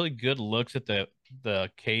lot of really good looks at the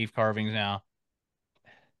cave carvings now.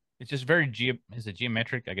 It's just very is it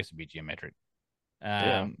geometric? I guess it'd be geometric.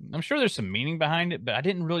 I'm sure there's some meaning behind it, but I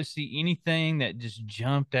didn't really see anything that just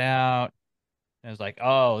jumped out. I was like,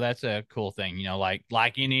 oh, that's a cool thing, you know, like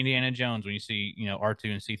in Indiana Jones when you see, you know,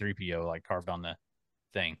 R2 and C-3PO like carved on the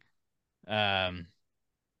thing.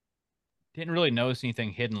 Didn't really notice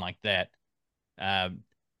anything hidden like that.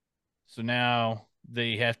 So now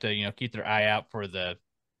they have to, you know, keep their eye out for the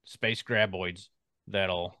space graboids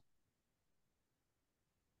that'll.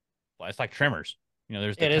 Well, it's like Tremors. You know,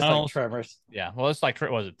 there's the tunnels. It is like Tremors. Yeah. Well, it's like,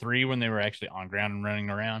 was it 3 when they were actually on ground and running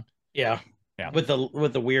around? Yeah. With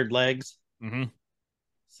the weird legs. Mm-hmm.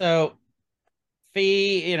 So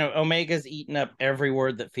Phee, you know, Omega's eating up every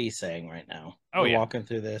word that Phee's saying right now. We're walking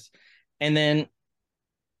through this. And then,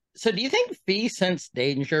 so do you think Phee sensed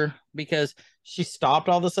danger because she stopped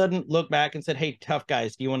all of a sudden, looked back and said, hey, tough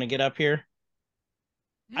guys, do you want to get up here?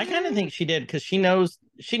 I kind of think she did because she knows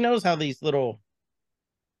how these little,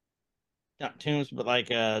 not tombs, but like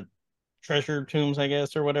treasure tombs, I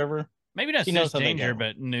guess, or whatever. Maybe not sense danger,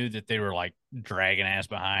 but knew that they were like dragging ass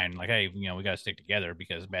behind. Like, hey, you know, we got to stick together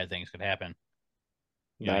because bad things could happen.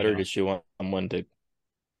 Or did she want someone to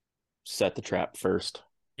set the trap first?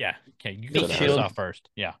 Yeah. Okay, you go shield off first.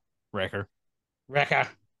 Yeah, Wrecker.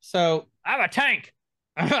 So I'm a tank.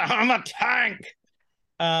 I'm a tank.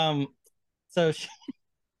 So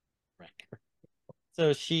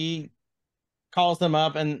she calls them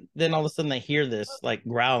up, and then all of a sudden they hear this like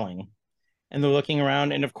growling. And they're looking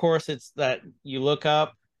around, and of course it's that you look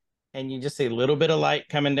up and you just see a little bit of light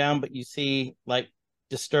coming down, but you see like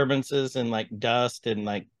disturbances and like dust and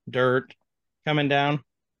like dirt coming down.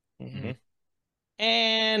 Mm-hmm.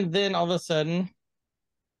 And then all of a sudden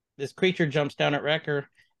this creature jumps down at Wrecker.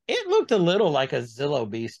 It looked a little like a Zillo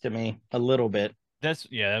beast to me, a little bit. That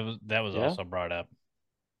was also brought up.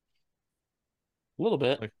 A little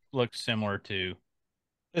bit. Looked similar to.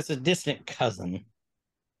 It's a distant cousin.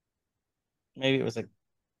 Maybe it was a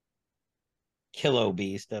Kilo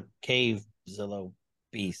beast, a cave Zillo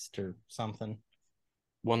beast or something.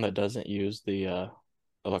 One that doesn't use the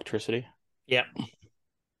electricity. Yep.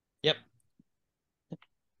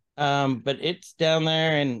 But it's down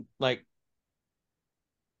there and like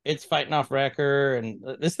it's fighting off Wrecker, and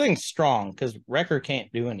this thing's strong because Wrecker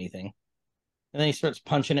can't do anything. And then he starts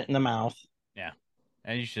punching it in the mouth. Yeah.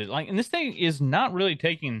 And you should and this thing is not really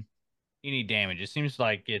taking any damage. It seems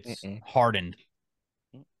like it's hardened.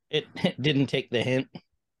 It didn't take the hint.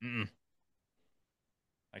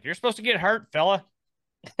 Like, you're supposed to get hurt, fella.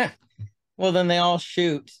 Well, then they all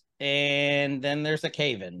shoot, and then there's a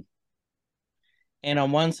cave-in. And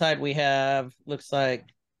on one side we have, looks like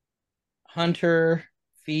Hunter,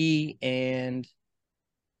 Phee, and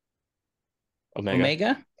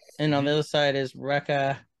Omega. And on the other side is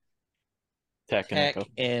Wrecker, Tech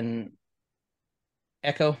and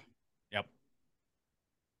Echo. Yep.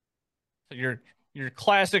 So your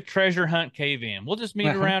classic treasure hunt cave-in. We'll just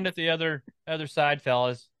meet around at the other side,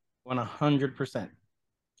 fellas. 100%.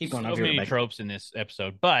 Keep going. So many tropes in this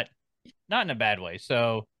episode, but not in a bad way.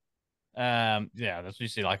 So, that's what you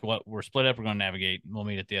see. Like, what we're split up, we're going to navigate. We'll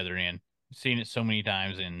meet at the other end. I've seen it so many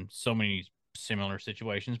times in so many similar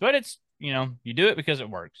situations, but it's, you know, you do it because it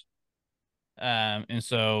works. And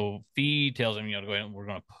so Phee tells him, you know, to go ahead and we're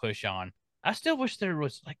going to push on. I still wish there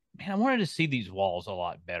was like, man, I wanted to see these walls a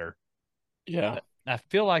lot better. Yeah. I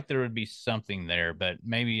feel like there would be something there, but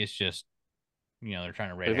maybe it's just, they're trying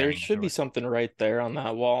to red There herring should be something right there on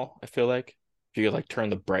that wall. I feel like if you could like turn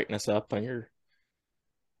the brightness up on your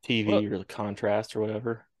TV or the contrast or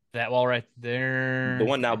whatever. That wall right there. The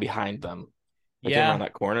one now behind them. Like Yeah. around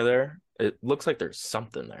that corner there. It looks like there's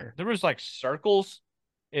something there. There was like circles.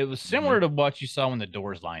 It was similar to what you saw when the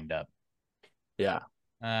doors lined up. Yeah.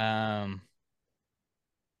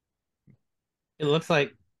 It looks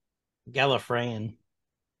like Gallifreyan.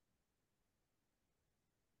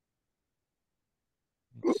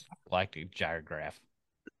 It's galactic gyrograph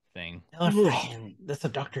thing. Gallifreyan. That's a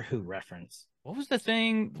Doctor Who reference. What was the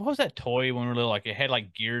thing? What was that toy when we were little? Like it had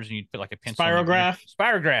like gears and you'd put like a pencil. Spirograph.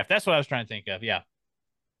 Spirograph. That's what I was trying to think of. Yeah.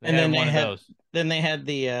 And then they had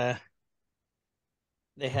they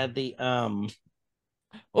had the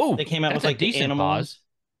oh, they came out with like the animals. Pause.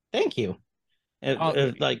 Thank you.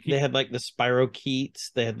 Like they had like the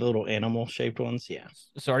spirochetes. They had the little animal shaped ones. Yeah.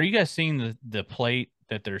 So are you guys seeing the plate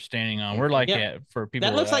that they're standing on? We're like for people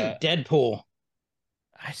that looks like Deadpool.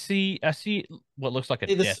 I see what looks like a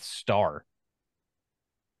Death Star.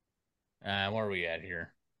 Where are we at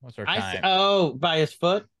here? What's our time? By his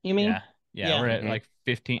foot, you mean? Yeah. We're at like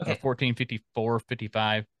 14, 54,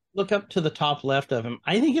 55. Look up to the top left of him.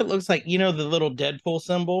 I think it looks like, the little Deadpool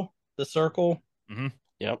symbol, the circle. Mm-hmm.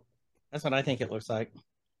 Yep. That's what I think it looks like.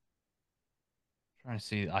 Trying to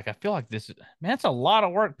see, like, I feel like that's a lot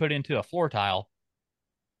of work put into a floor tile.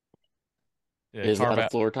 Is that a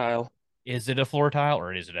floor tile? Is it a floor tile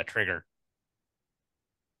or is it a trigger?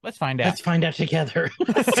 Let's find out. Let's find out together.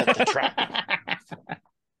 Set the trap.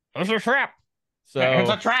 It's a trap. So it's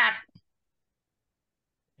a trap.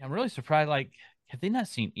 I'm really surprised. Like, have they not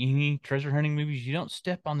seen any treasure hunting movies? You don't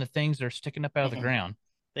step on the things that are sticking up out of the ground.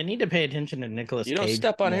 They need to pay attention to Nicolas Cage. You don't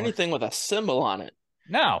step on anything with a symbol on it.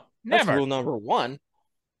 No, never. That's rule number 1.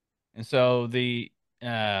 And so the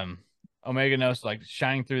Omega Notes like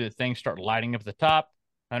shining through the things start lighting up at the top.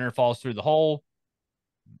 Hunter falls through the hole.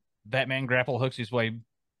 Batman grapple hooks his way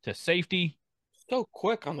to safety. So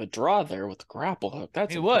quick on the draw there with the grapple hook.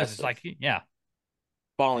 That's impressive. It's like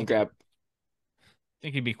ball and grab. I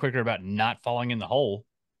think he'd be quicker about not falling in the hole.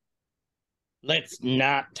 Let's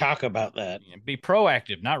not talk about that. Be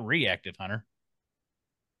proactive, not reactive, Hunter.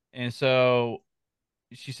 And so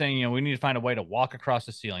she's saying, we need to find a way to walk across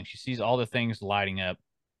the ceiling. She sees all the things lighting up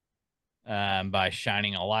by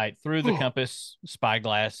shining a light through the compass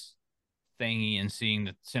spyglass thingy and seeing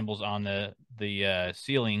the symbols on the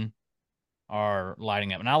ceiling are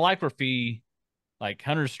lighting up. And I like where Fee, like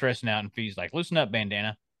Hunter's stressing out and Fee's like, loosen up,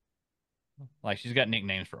 Bandana. Like she's got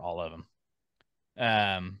nicknames for all of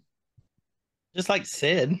them. Just like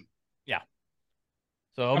Sid. Yeah.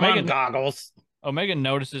 So Omega goggles. Omega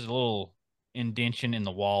notices a little indention in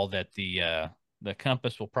the wall that the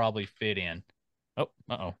compass will probably fit in.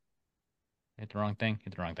 Oh, hit the wrong thing.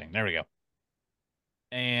 There we go.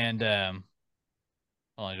 And hold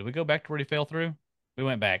on, did we go back to where he fell through? We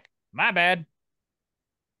went back. My bad.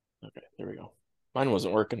 Okay, there we go. Mine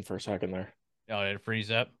wasn't working for a second there. Oh, did it freeze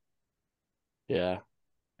up? Yeah.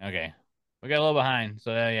 Okay. We got a little behind.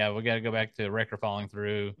 So, we got to go back to Wrecker falling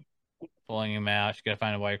through, pulling him out. She got to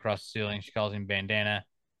find a way across the ceiling. She calls him Bandana.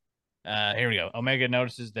 Here we go. Omega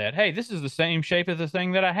notices that, hey, this is the same shape as the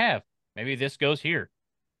thing that I have. Maybe this goes here.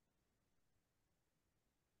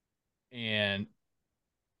 And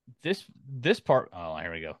this part, oh,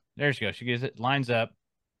 here we go. There she goes. She gets it, lines up.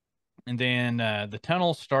 And then the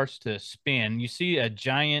tunnel starts to spin. You see a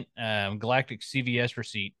giant galactic CVS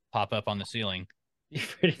receipt pop up on the ceiling.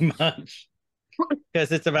 Pretty much.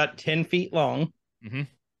 Because it's about 10 feet long. Mm-hmm.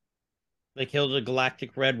 They killed a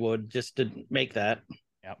galactic redwood just to make that.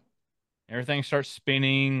 Yep. Everything starts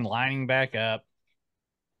spinning, lining back up.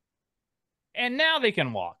 And now they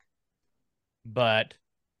can walk. But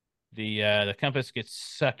the compass gets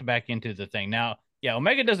sucked back into the thing. Now,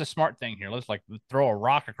 Omega does a smart thing here. Let's like throw a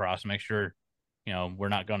rock across and make sure, we're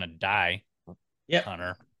not going to die. Yep.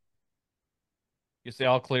 Hunter gets the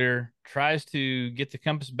all clear, tries to get the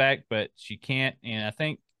compass back, but she can't. And I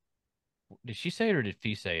think, did she say it or did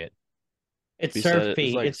Fee say it? It served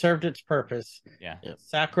Fee. It served its purpose. Yeah.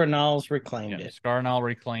 Sacranals reclaimed it. Scarnal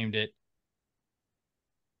reclaimed it.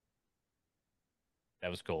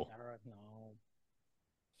 That was cool.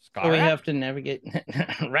 So we have to navigate.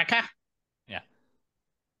 Rekka? Yeah.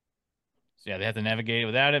 So they have to navigate it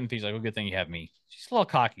without it. And Fee's like, well, good thing you have me. She's a little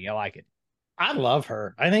cocky. I like it. I love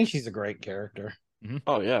her. I think she's a great character. Mm-hmm.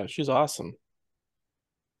 Oh, yeah. She's awesome.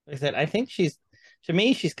 Like I said, I think she's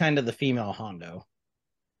kind of the female Hondo.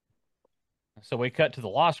 So we cut to the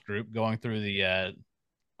Lost group going through the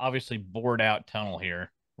obviously bored out tunnel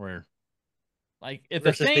here where like if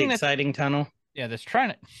Versus the thing the that's exciting tunnel. that's trying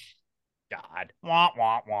to God wah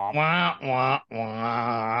wah wah. Wah, wah,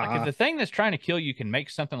 wah. Like if the thing that's trying to kill you can make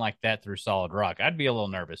something like that through solid rock, I'd be a little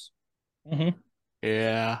nervous.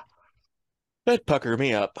 Yeah. That'd pucker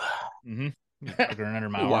me up. Puckering under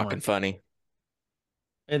my Walking armor. funny.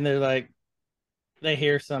 And they're like, they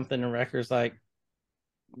hear something, and Wrecker's like,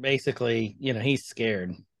 basically, he's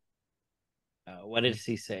scared. What does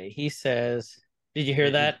he say? He says, "Did you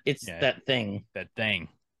hear that? It's that thing." That thing.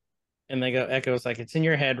 And they go, Echo's like, "It's in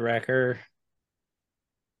your head, Wrecker."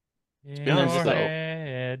 In then your so-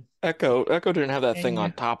 head. Echo didn't have that thing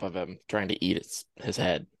on top of him trying to eat his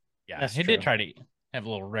head. Yeah, That's he true. did try to have a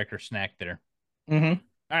little wrecker snack there. Mm-hmm.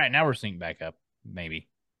 All right, now we're synced back up. Maybe.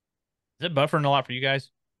 Is it buffering a lot for you guys?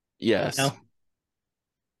 Yes. No.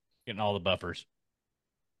 Getting all the buffers.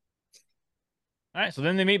 All right, so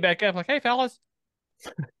then they meet back up like, hey, fellas.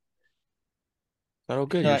 Oh,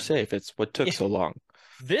 good. You're safe. It's what took so long.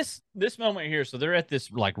 This moment here, so they're at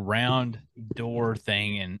this like round door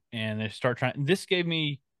thing and they start trying. This gave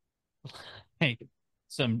me like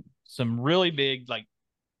some really big like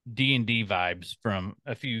D&D vibes from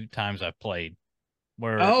a few times I've played.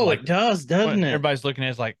 Where it does, doesn't it? Everybody's looking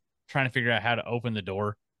at it like trying to figure out how to open the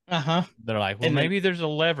door. They're like, well, maybe there's a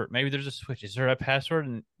lever, maybe there's a switch. Is there a password?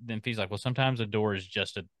 And then Fee's like, well, sometimes a door is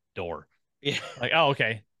just a door. Yeah. Like, oh,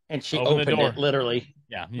 okay. And she opened the door. it literally.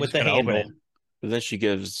 Yeah. With the handle. But then she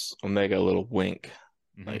gives Omega a little wink.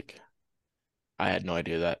 Mhm. Like, I had no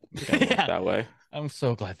idea that worked that way. I'm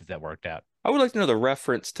so glad that worked out. I would like to know the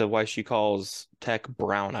reference to why she calls Tech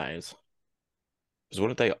brown eyes. Because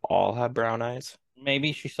wouldn't they all have brown eyes?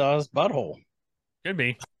 Maybe she saw his butthole. Could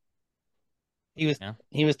be. He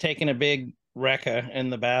was taking a big Rekka in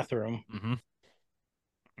the bathroom.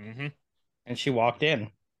 And she walked in.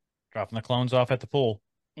 Dropping the clones off at the pool.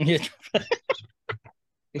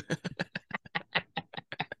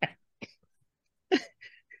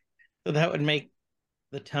 So that would make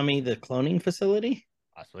the tummy the cloning facility?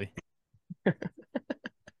 Possibly.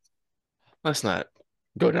 Let's not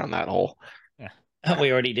go down that hole. Yeah.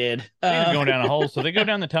 We already did. Going down a hole. So they go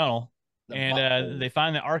down the tunnel and butthole. they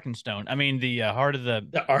find the Arkenstone. I mean, the heart of the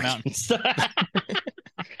mountain.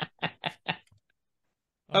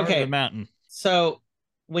 Okay. The mountain. So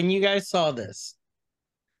when you guys saw this,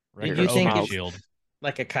 did you think it's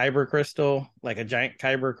like a kyber crystal, like a giant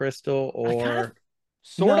kyber crystal, or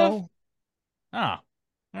sort of? Ah,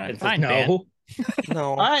 all right, fine, Ben.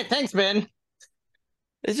 No. All right, thanks, Ben.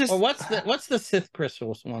 It's just. Well, what's the Sith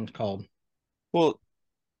crystals one called? Well,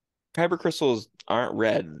 kyber crystals aren't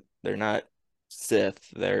red. They're not Sith.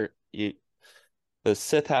 The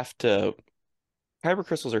Sith have to. Kyber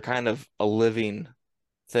crystals are kind of a living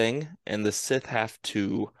thing, and the Sith have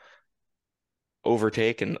to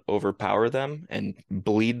overtake and overpower them and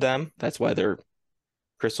bleed them. That's why their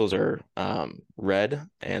crystals are red.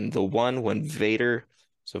 And the one when Vader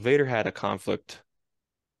had a conflict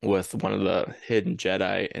with one of the hidden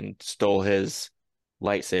Jedi and stole his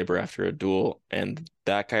lightsaber after a duel, and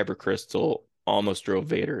that kyber crystal almost drove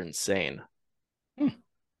Vader insane.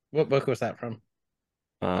 What book was that from?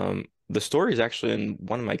 The story is actually in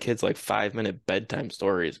one of my kids' like 5-minute bedtime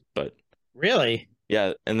stories, but really,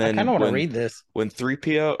 yeah. And then I kind of want to read this. When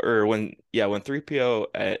 3PO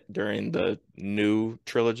during the new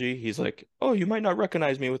trilogy, he's like, "Oh, you might not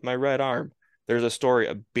recognize me with my red arm." There's a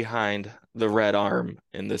story behind the red arm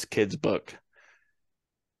in this kid's book.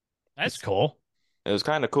 That's cool. It was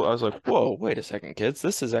kind of cool. I was like, "Whoa, wait a second, kids!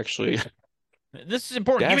 This is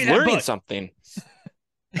important. Dad's learning something."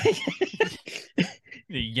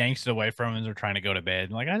 He yanks it away from him as they're trying to go to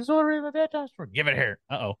bed. Like, I just want to read my bedtime story. Give it here.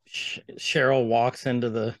 Uh-oh. Cheryl walks into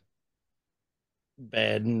the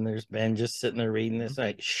bed and there's Ben just sitting there reading this.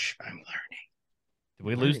 Like, shh, I'm learning. Did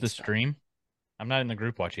we lose the stream? I'm not in the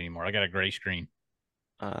group watch anymore. I got a gray screen.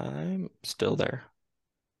 I'm still there.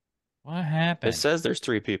 What happened? It says there's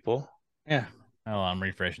 3 people. Yeah. Oh, I'm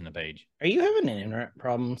refreshing the page. Are you having internet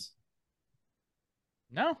problems?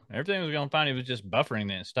 No, everything was going fine. It was just buffering,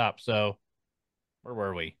 then it stopped. So, where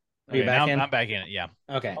were we? Are you back in? I'm back in it. Yeah.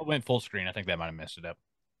 Okay. I went full screen. I think that might have messed it up.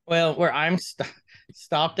 Well, where I'm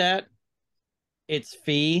stopped at, it's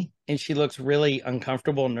Fee, and she looks really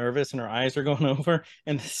uncomfortable and nervous, and her eyes are going over.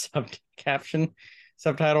 And the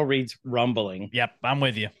subtitle reads "rumbling." Yep, I'm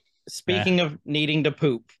with you. Speaking of needing to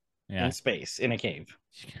poop in space in a cave,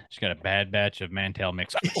 she's got a bad batch of Mantel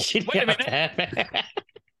mix. Wait a minute.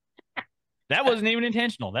 That wasn't even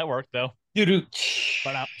intentional. That worked though.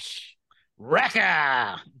 But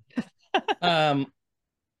Rekka.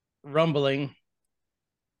 Rumbling,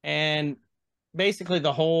 and basically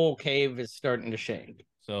the whole cave is starting to shake.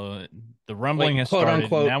 So the rumbling has quote started.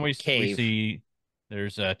 unquote Now we cave. see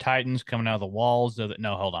there's titans coming out of the walls of the.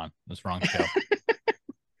 No, hold on, that's the wrong show.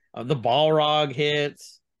 The Balrog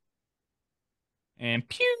hits. And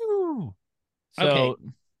pew. So Okay.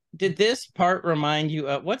 Did this part remind you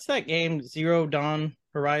of what's that game? Zero Dawn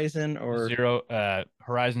Horizon or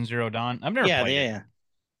Horizon Zero Dawn. I've never played it. Yeah.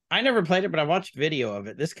 I never played it, but I watched video of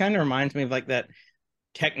it. This kind of reminds me of like that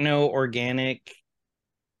techno organic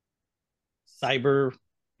cyber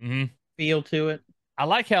feel to it. I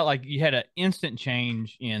like how like you had an instant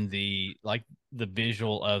change in the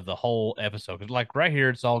visual of the whole episode. 'Cause like right here,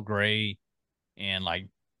 it's all gray and like,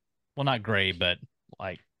 well, not gray, but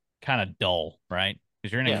like kind of dull, right?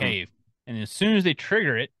 Because you're in a cave, and as soon as they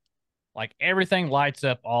trigger it, like everything lights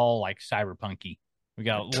up all like cyberpunky. We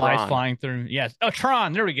got lights flying through. Yes,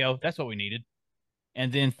 Tron. There we go. That's what we needed.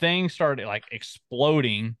 And then things started like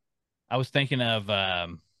exploding. I was thinking of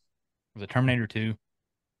was it Terminator 2?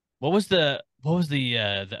 What was the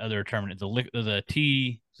other Terminator? The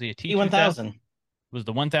T was it a T-1000? Was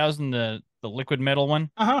the 1000 the liquid metal one?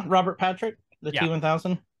 Robert Patrick, the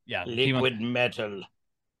T-1000. Yeah, liquid metal.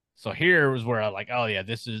 So here was where I like, oh yeah,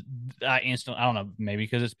 this is instant. I don't know, maybe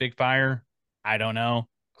because it's big fire. I don't know.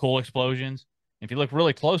 Cool explosions. If you look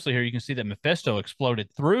really closely here, you can see that Mephisto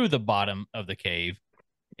exploded through the bottom of the cave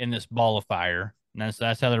in this ball of fire. And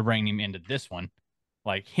that's how they're bringing him into this one.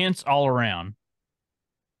 Like hints all around.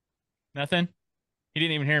 Nothing? He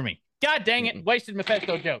didn't even hear me. God dang it. Wasted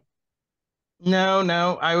Mephisto joke.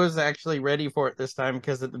 No. I was actually ready for it this time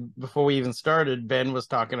because before we even started, Ben was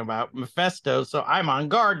talking about Mephisto. So I'm on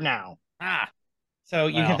guard now. So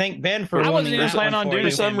you can thank Ben for wasn't even planning on doing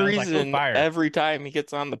for some reason, every time he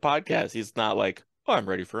gets on the podcast, he's not like, oh, I'm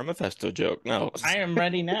ready for a Mephisto joke. No. I am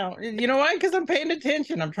ready now. You know why? Because I'm paying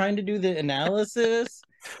attention. I'm trying to do the analysis.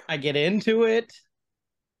 I get into it.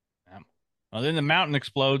 Well, then the mountain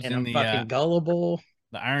explodes and I'm the fucking gullible.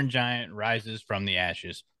 The Iron Giant rises from the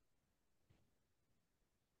ashes.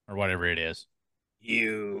 Or whatever it is.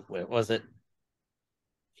 What was it?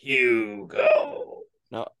 Hugo.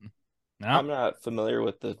 No. I'm not familiar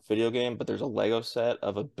with the video game, but there's a Lego set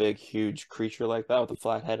of a big, huge creature like that with a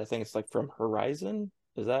flat head. I think it's like from Horizon.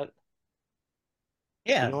 Is that?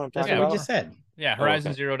 Yeah, you know that's what we just said. Yeah,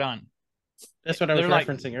 Horizon Zero Dawn. That's what I was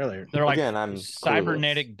referencing earlier. They're like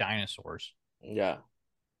cybernetic dinosaurs. Yeah.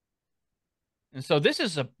 And so this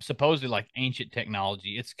is supposedly like ancient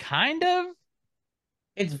technology.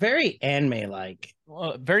 It's very anime-like.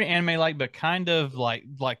 Well, very anime-like, but kind of like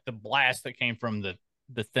the blast that came from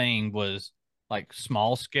the thing was like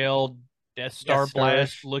small-scale Death Star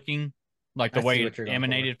blast looking, like the way it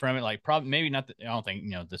emanated from it. Like probably maybe not. I don't think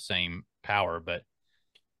the same power, but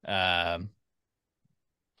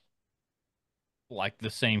like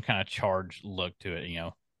the same kind of charged look to it.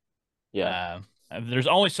 Yeah. There's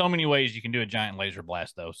only so many ways you can do a giant laser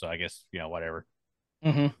blast, though. So I guess whatever.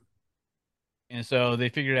 Mm-hmm. And so they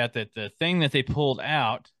figured out that the thing that they pulled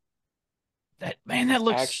out, that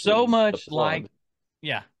looks so much like,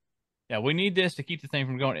 yeah, we need this to keep the thing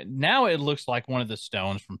from going. Now it looks like one of the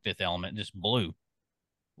stones from Fifth Element, just blue,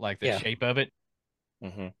 like the shape of it.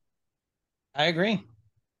 Mm-hmm. I agree.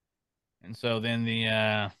 And so then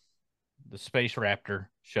the space raptor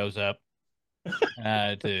shows up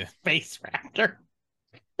to space raptor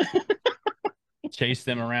chase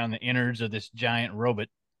them around the innards of this giant robot.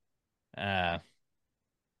 I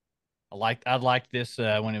liked this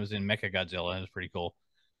when it was in Mechagodzilla. It was pretty cool.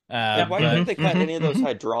 Why didn't they cut any of those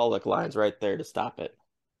hydraulic lines right there to stop it?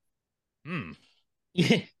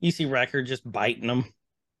 You see Wrecker just biting them.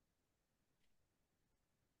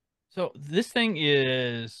 So this thing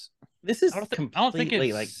is. This is I don't think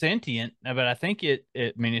it's like sentient, but I think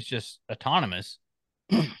it's just autonomous.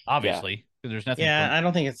 Obviously, because there's nothing. Yeah, I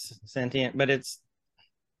don't think it's sentient, but it's.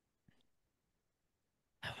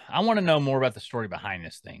 I want to know more about the story behind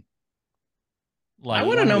this thing. Like, I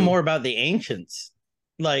want to know more about the ancients,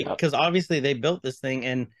 like because obviously they built this thing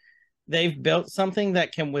and they've built something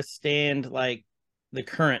that can withstand like the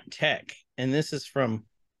current tech, and this is from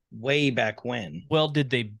way back when. Well, did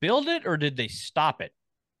they build it or did they stop it?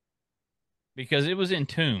 Because it was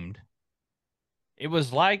entombed. It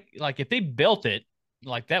was like if they built it,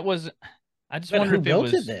 like that was. I just wonder if it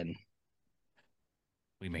was. It then?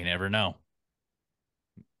 We may never know.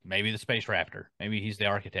 Maybe the space raptor. Maybe he's the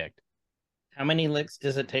architect. How many licks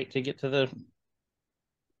does it take to get to the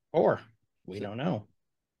core? We don't know.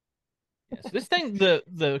 Yes, this thing,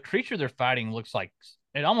 the creature they're fighting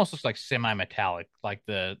almost looks like semi-metallic, like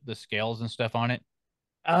the scales and stuff on it.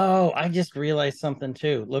 Oh, I just realized something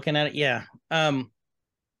too. Looking at it, yeah.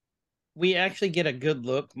 We actually get a good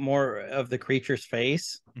look more of the creature's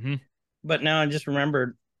face. Mm-hmm. But now I just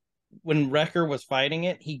remembered when Wrecker was fighting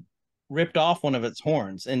it, he ripped off one of its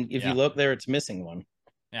horns, and if you look there, it's missing one.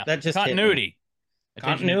 Yeah, that just continuity.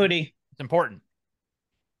 Continuity. It's important.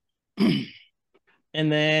 And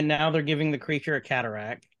then now they're giving the creature a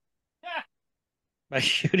cataract by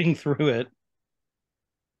shooting through it.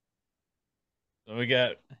 So we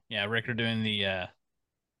got Richter doing the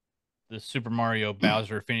Super Mario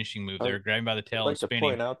Bowser finishing move there, grabbing by the tail and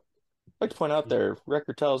spinning. I'd like to point out there,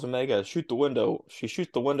 Wrecker tells Omega, shoot the window. She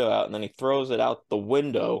shoots the window out, and then he throws it out the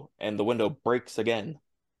window, and the window breaks again.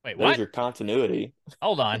 Wait, There's what? your continuity.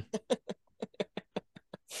 Hold on.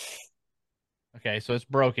 Okay, so it's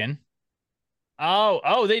broken.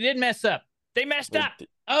 Oh, they did mess up. They messed up.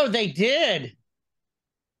 Oh, they did.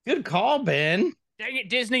 Good call, Ben. Dang it,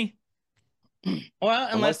 Disney. Well,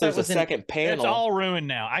 unless there's that was a second panel. It's all ruined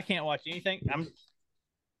now. I can't watch anything.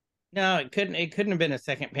 No, it couldn't have been a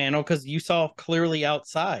second panel because you saw clearly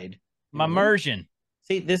outside. My immersion.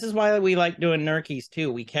 See, this is why we like doing Nerkies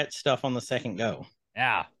too. We catch stuff on the second go.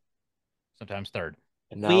 Yeah. Sometimes third.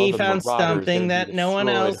 We found something that no one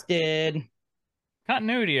else did.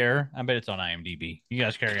 Continuity error. I bet it's on IMDb. You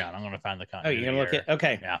guys carry on. I'm going to find the continuity you're going to look at.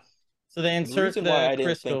 Okay. Yeah. So they insert the why I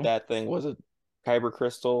didn't think that thing was a kyber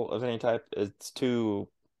crystal of any type. It's too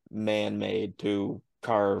man-made, too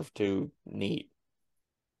carved, too neat.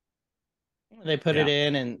 They put it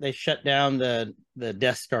in and they shut down the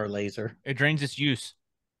Death Star laser. It drains its use.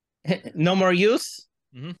 No more use?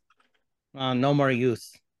 Mm-hmm. No more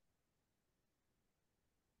use.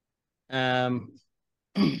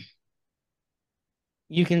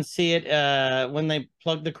 You can see it when they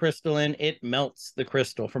plug the crystal in, it melts the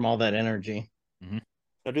crystal from all that energy. Mm-hmm.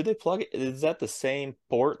 Now, do they plug it? Is that the same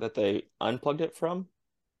port that they unplugged it from?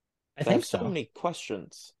 I think so. So many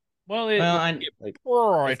questions. Well, if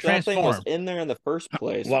that thing was in there in the first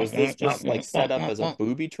place, was this just like set up as a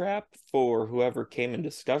booby trap for whoever came and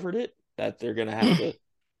discovered it? That they're gonna have to,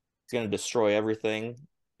 it's gonna destroy everything.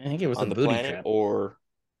 I think it was on the planet, trap. Or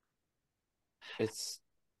it's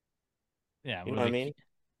you know what I mean.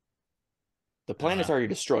 The planet's already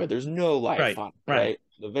destroyed. There's no life on it, right?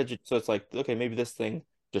 So it's like, okay, maybe this thing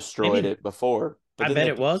destroyed it before. But I bet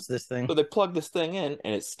it was this thing. So they plug this thing in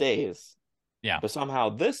and it stays. Yeah. But somehow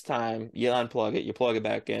this time you unplug it, you plug it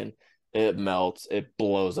back in, it melts, it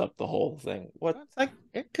blows up the whole thing. What? It's like,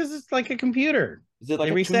 because it's like a computer. Is it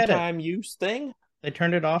like a two-time use thing? They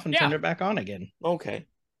turned it off and turned it back on again. Okay.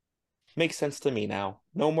 Makes sense to me now.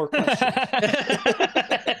 No more questions.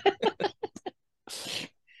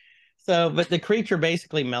 So, but the creature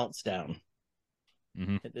basically melts down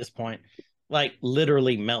at this point. Like,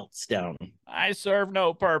 literally melts down. I serve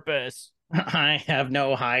no purpose. I have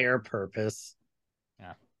no higher purpose.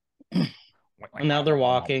 Yeah. And now they're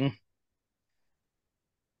walking.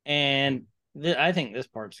 And I think this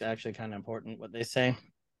part's actually kind of important, what they say.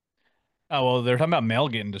 Oh, well, they're talking about Mel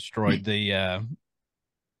getting destroyed. The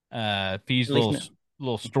Fee's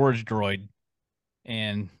little storage droid.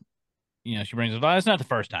 And, you know, she brings it. Well, it's not the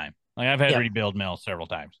first time. Like, I've had to rebuild Mel several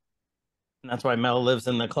times. And that's why Mel lives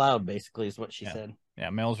in the cloud, basically, is what she said. Yeah,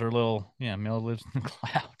 Mel lives in the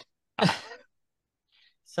cloud.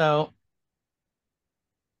 So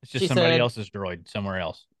it's just somebody else's droid somewhere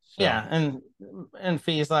else. So. Yeah, and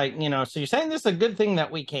Fee's like, you know, so you're saying this is a good thing that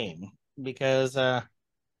we came, because there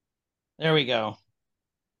we go.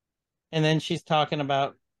 And then she's talking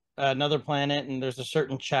about another planet, and there's a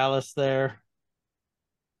certain chalice there.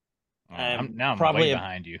 I'm probably way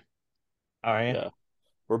behind you. All right. Yeah.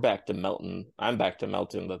 We're back to melting. I'm back to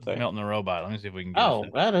melting the thing. Melting the robot. Let me see if we can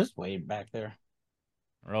get that is way back there.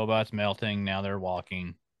 Robots melting. Now they're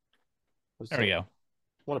walking. There we go. I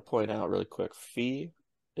want to point out really quick. Fee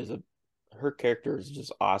her character is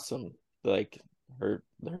just awesome. Like her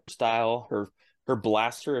style, her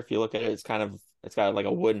blaster. If you look at it, it's got like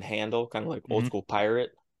a wooden handle, kind of like old school pirate.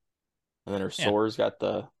 And then her sword's got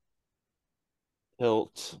the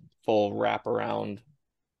hilt, full wrap around.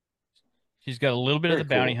 She's got a little bit of the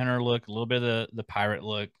bounty hunter look, a little bit of the pirate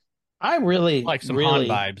look. I really like some Han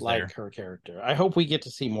vibes like there. Her character. I hope we get to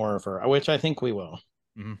see more of her, which I think we will.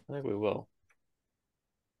 Mm-hmm. I think we will.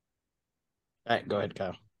 All right, go ahead,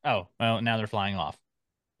 Kyle. Oh, well, now they're flying off.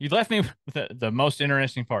 You left me with the most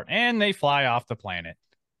interesting part, and they fly off the planet.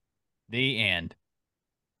 The end.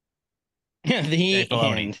 The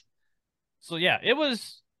end. So yeah, it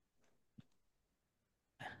was.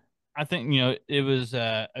 I think, you know, it was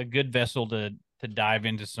a good vessel to dive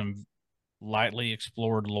into some lightly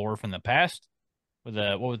explored lore from the past. With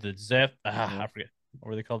what was the Zeph? I forget. What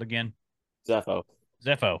were they called again? Zepho.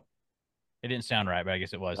 It didn't sound right, but I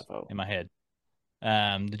guess it was in my head.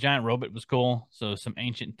 The giant robot was cool. So some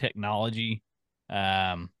ancient technology.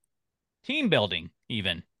 team building,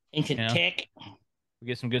 even. Ancient tech. We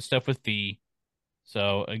get some good stuff with V.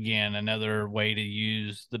 So again, another way to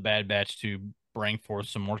use the Bad Batch to bring forth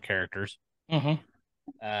some more characters. Mm-hmm.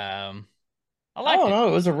 I liked it.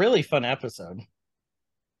 It was a really fun episode.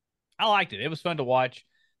 I liked it. It was fun to watch.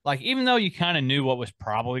 Like, even though you kind of knew what was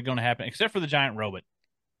probably going to happen, except for the giant robot,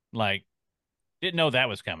 like, didn't know that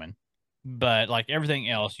was coming. But like everything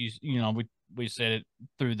else, we said it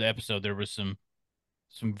through the episode. There was some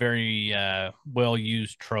very well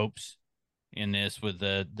used tropes in this, with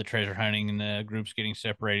the treasure hunting and the groups getting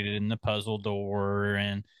separated and the puzzle door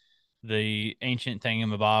and the ancient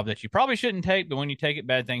thingamabob that you probably shouldn't take, but when you take it,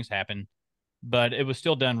 bad things happen. But it was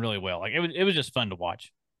still done really well. Like, it was just fun to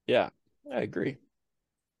watch. Yeah, I agree.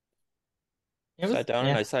 Sat down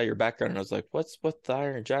and I saw your background and I was like, what's with the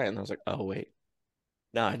Iron Giant? And I was like, oh, wait.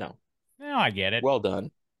 Now I know. Now I get it. Well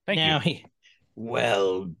done. Thank you.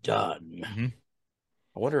 Well done. Mm-hmm.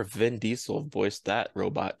 I wonder if Vin Diesel voiced that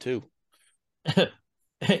robot too. Yeah,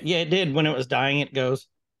 it did. When it was dying, it goes,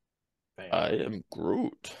 I am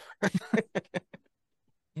Groot.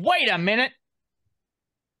 Wait a minute.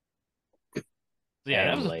 Yeah,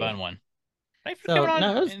 that was a fun one. Thanks for coming on.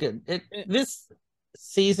 No, it was good. This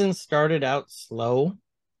season started out slow.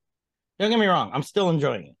 Don't get me wrong. I'm still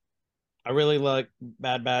enjoying it. I really like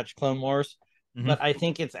Bad Batch Clone Wars, but I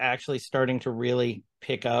think it's actually starting to really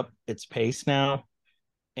pick up its pace now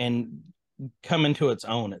and come into its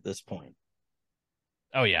own at this point.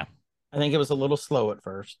 Oh, yeah. I think it was a little slow at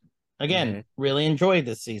first. Again, really enjoyed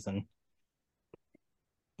this season,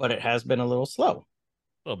 but it has been a little slow.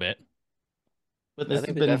 A little bit. But I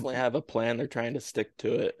think they definitely have a plan. They're trying to stick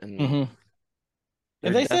to it. And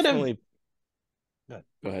have they definitely... said...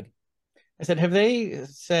 Go ahead. I said, have they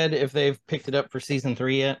said if they've picked it up for season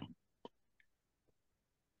 3 yet?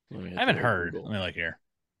 I haven't heard. Let me look here.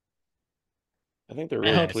 I think they're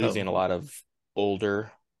really pleasing a lot of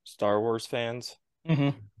older Star Wars fans.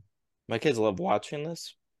 My kids love watching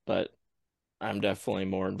this, but I'm definitely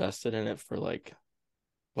more invested in it for like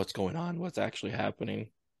what's going on, what's actually happening.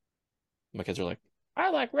 My kids are like, I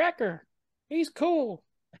like Wrecker. He's cool.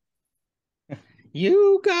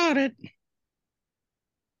 You got it.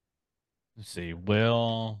 Let's see.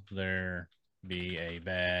 Will there be a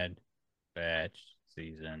Bad Batch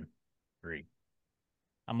season 3?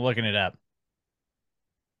 I'm looking it up.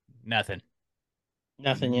 Nothing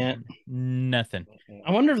yet. Nothing.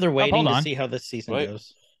 I wonder if they're waiting to see how this season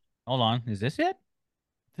goes. Hold on. Is this it?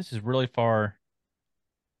 This is really far.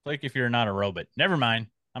 Like if you're not a robot. Never mind.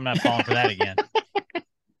 I'm not falling for that again.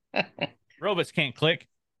 Robots can't click.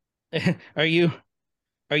 Are you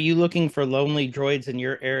looking for lonely droids in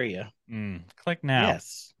your area? Click now.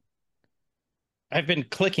 Yes. I've been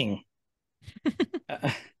clicking.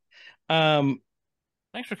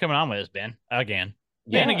 Thanks for coming on with us, Ben. Again.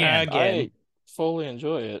 Again. I fully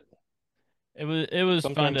enjoy it. It was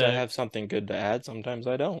sometimes fun to... I have something good to add. Sometimes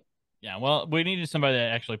I don't. Yeah, well, we needed somebody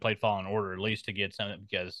that actually played Fallen Order at least to get something,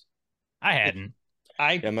 because I hadn't.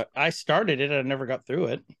 I started it. I never got through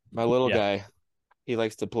it. My little guy, he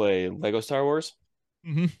likes to play Lego Star Wars.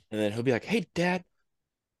 And then he'll be like, hey, Dad,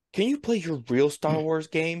 can you play your real Star Wars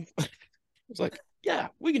game? I was like, yeah,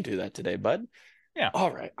 we can do that today, bud. Yeah.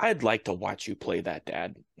 All right. I'd like to watch you play that,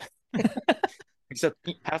 Dad. Except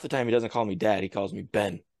half the time he doesn't call me Dad. He calls me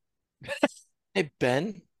Ben. Hey,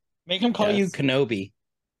 Ben. Make him call you Kenobi.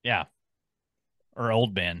 Yeah. Or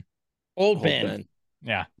Old Ben. Old Ben.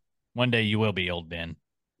 Yeah. One day you will be Old Ben.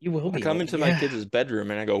 You will be. I come into my kids' bedroom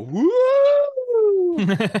and I go, woo!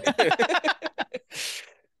 And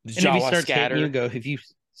if he starts hitting you, go, if you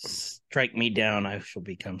strike me down, I shall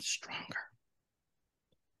become stronger.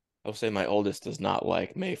 I'll say my oldest does not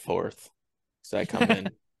like May 4th. So I come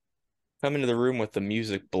into the room with the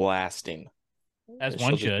music blasting. As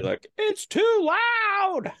one should. Like, it's too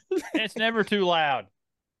loud. It's never too loud.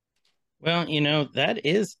 Well, that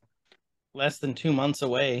is less than 2 months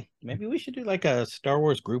away. Maybe we should do like a Star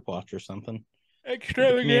Wars group watch or something.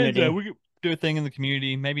 Extravaganza. We could do a thing in the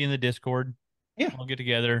community, maybe in the Discord. Yeah. We'll get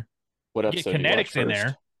together. What get Kinetics in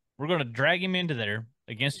there. We're going to drag him into there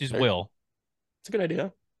against his will. It's a good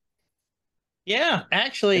idea. Yeah,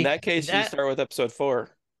 actually. In that case, you start with episode 4.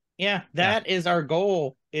 Yeah, that is our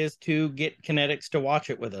goal, is to get Kinetics to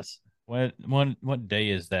watch it with us. What day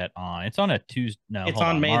is that on? It's on a Tuesday. No, it's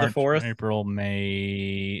on May March, the 4th. April,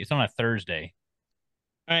 May. It's on a Thursday.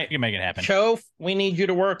 All right. You can make it happen. Chof, we need you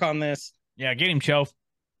to work on this. Yeah, get him, Chof.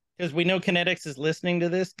 Because we know Kinetics is listening to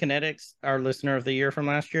this. Kinetics, our listener of the year from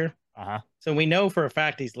last year. So we know for a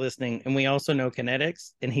fact he's listening, and we also know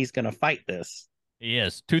Kinetics, and he's going to fight this. He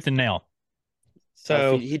is. Tooth and nail.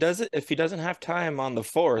 So if he does it, if he doesn't have time on the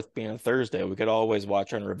 4th, being a Thursday, we could always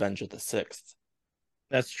watch on Revenge of the 6th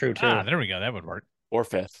that's true too. there we go. That would work. or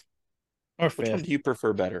 5th. Or Which one 5th. do you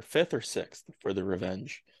prefer better, 5th or 6th for the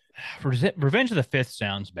Revenge? Revenge of the 5th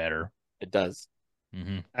sounds better. It does.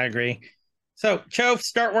 Mm-hmm. I agree. So Chove,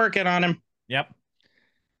 start working on him. Yep.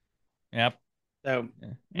 So And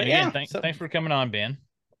But again, yeah, thanks for coming on, Ben.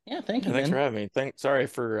 yeah, thank you, Thanks man. for having me. Sorry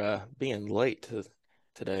for being late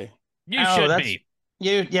today. You Oh, should that's- be.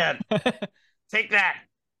 Take that.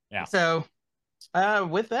 Yeah. So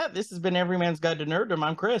with that, this has been Everyman's Guide to Nerddom.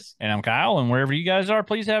 I'm Chris. And I'm Kyle, and wherever you guys are,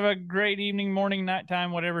 please have a great evening, morning,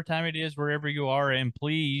 nighttime, whatever time it is, wherever you are, and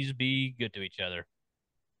please be good to each other.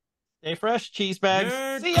 Stay fresh, cheese bags.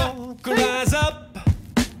 Nerd See ya. Corps could rise up.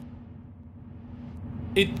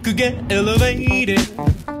 It could get elevated.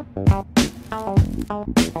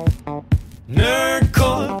 Nerd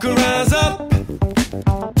Corps could rise up.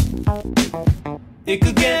 It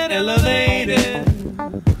could get elevated.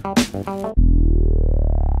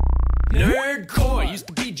 Nerd Corps used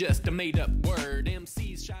to be just a made up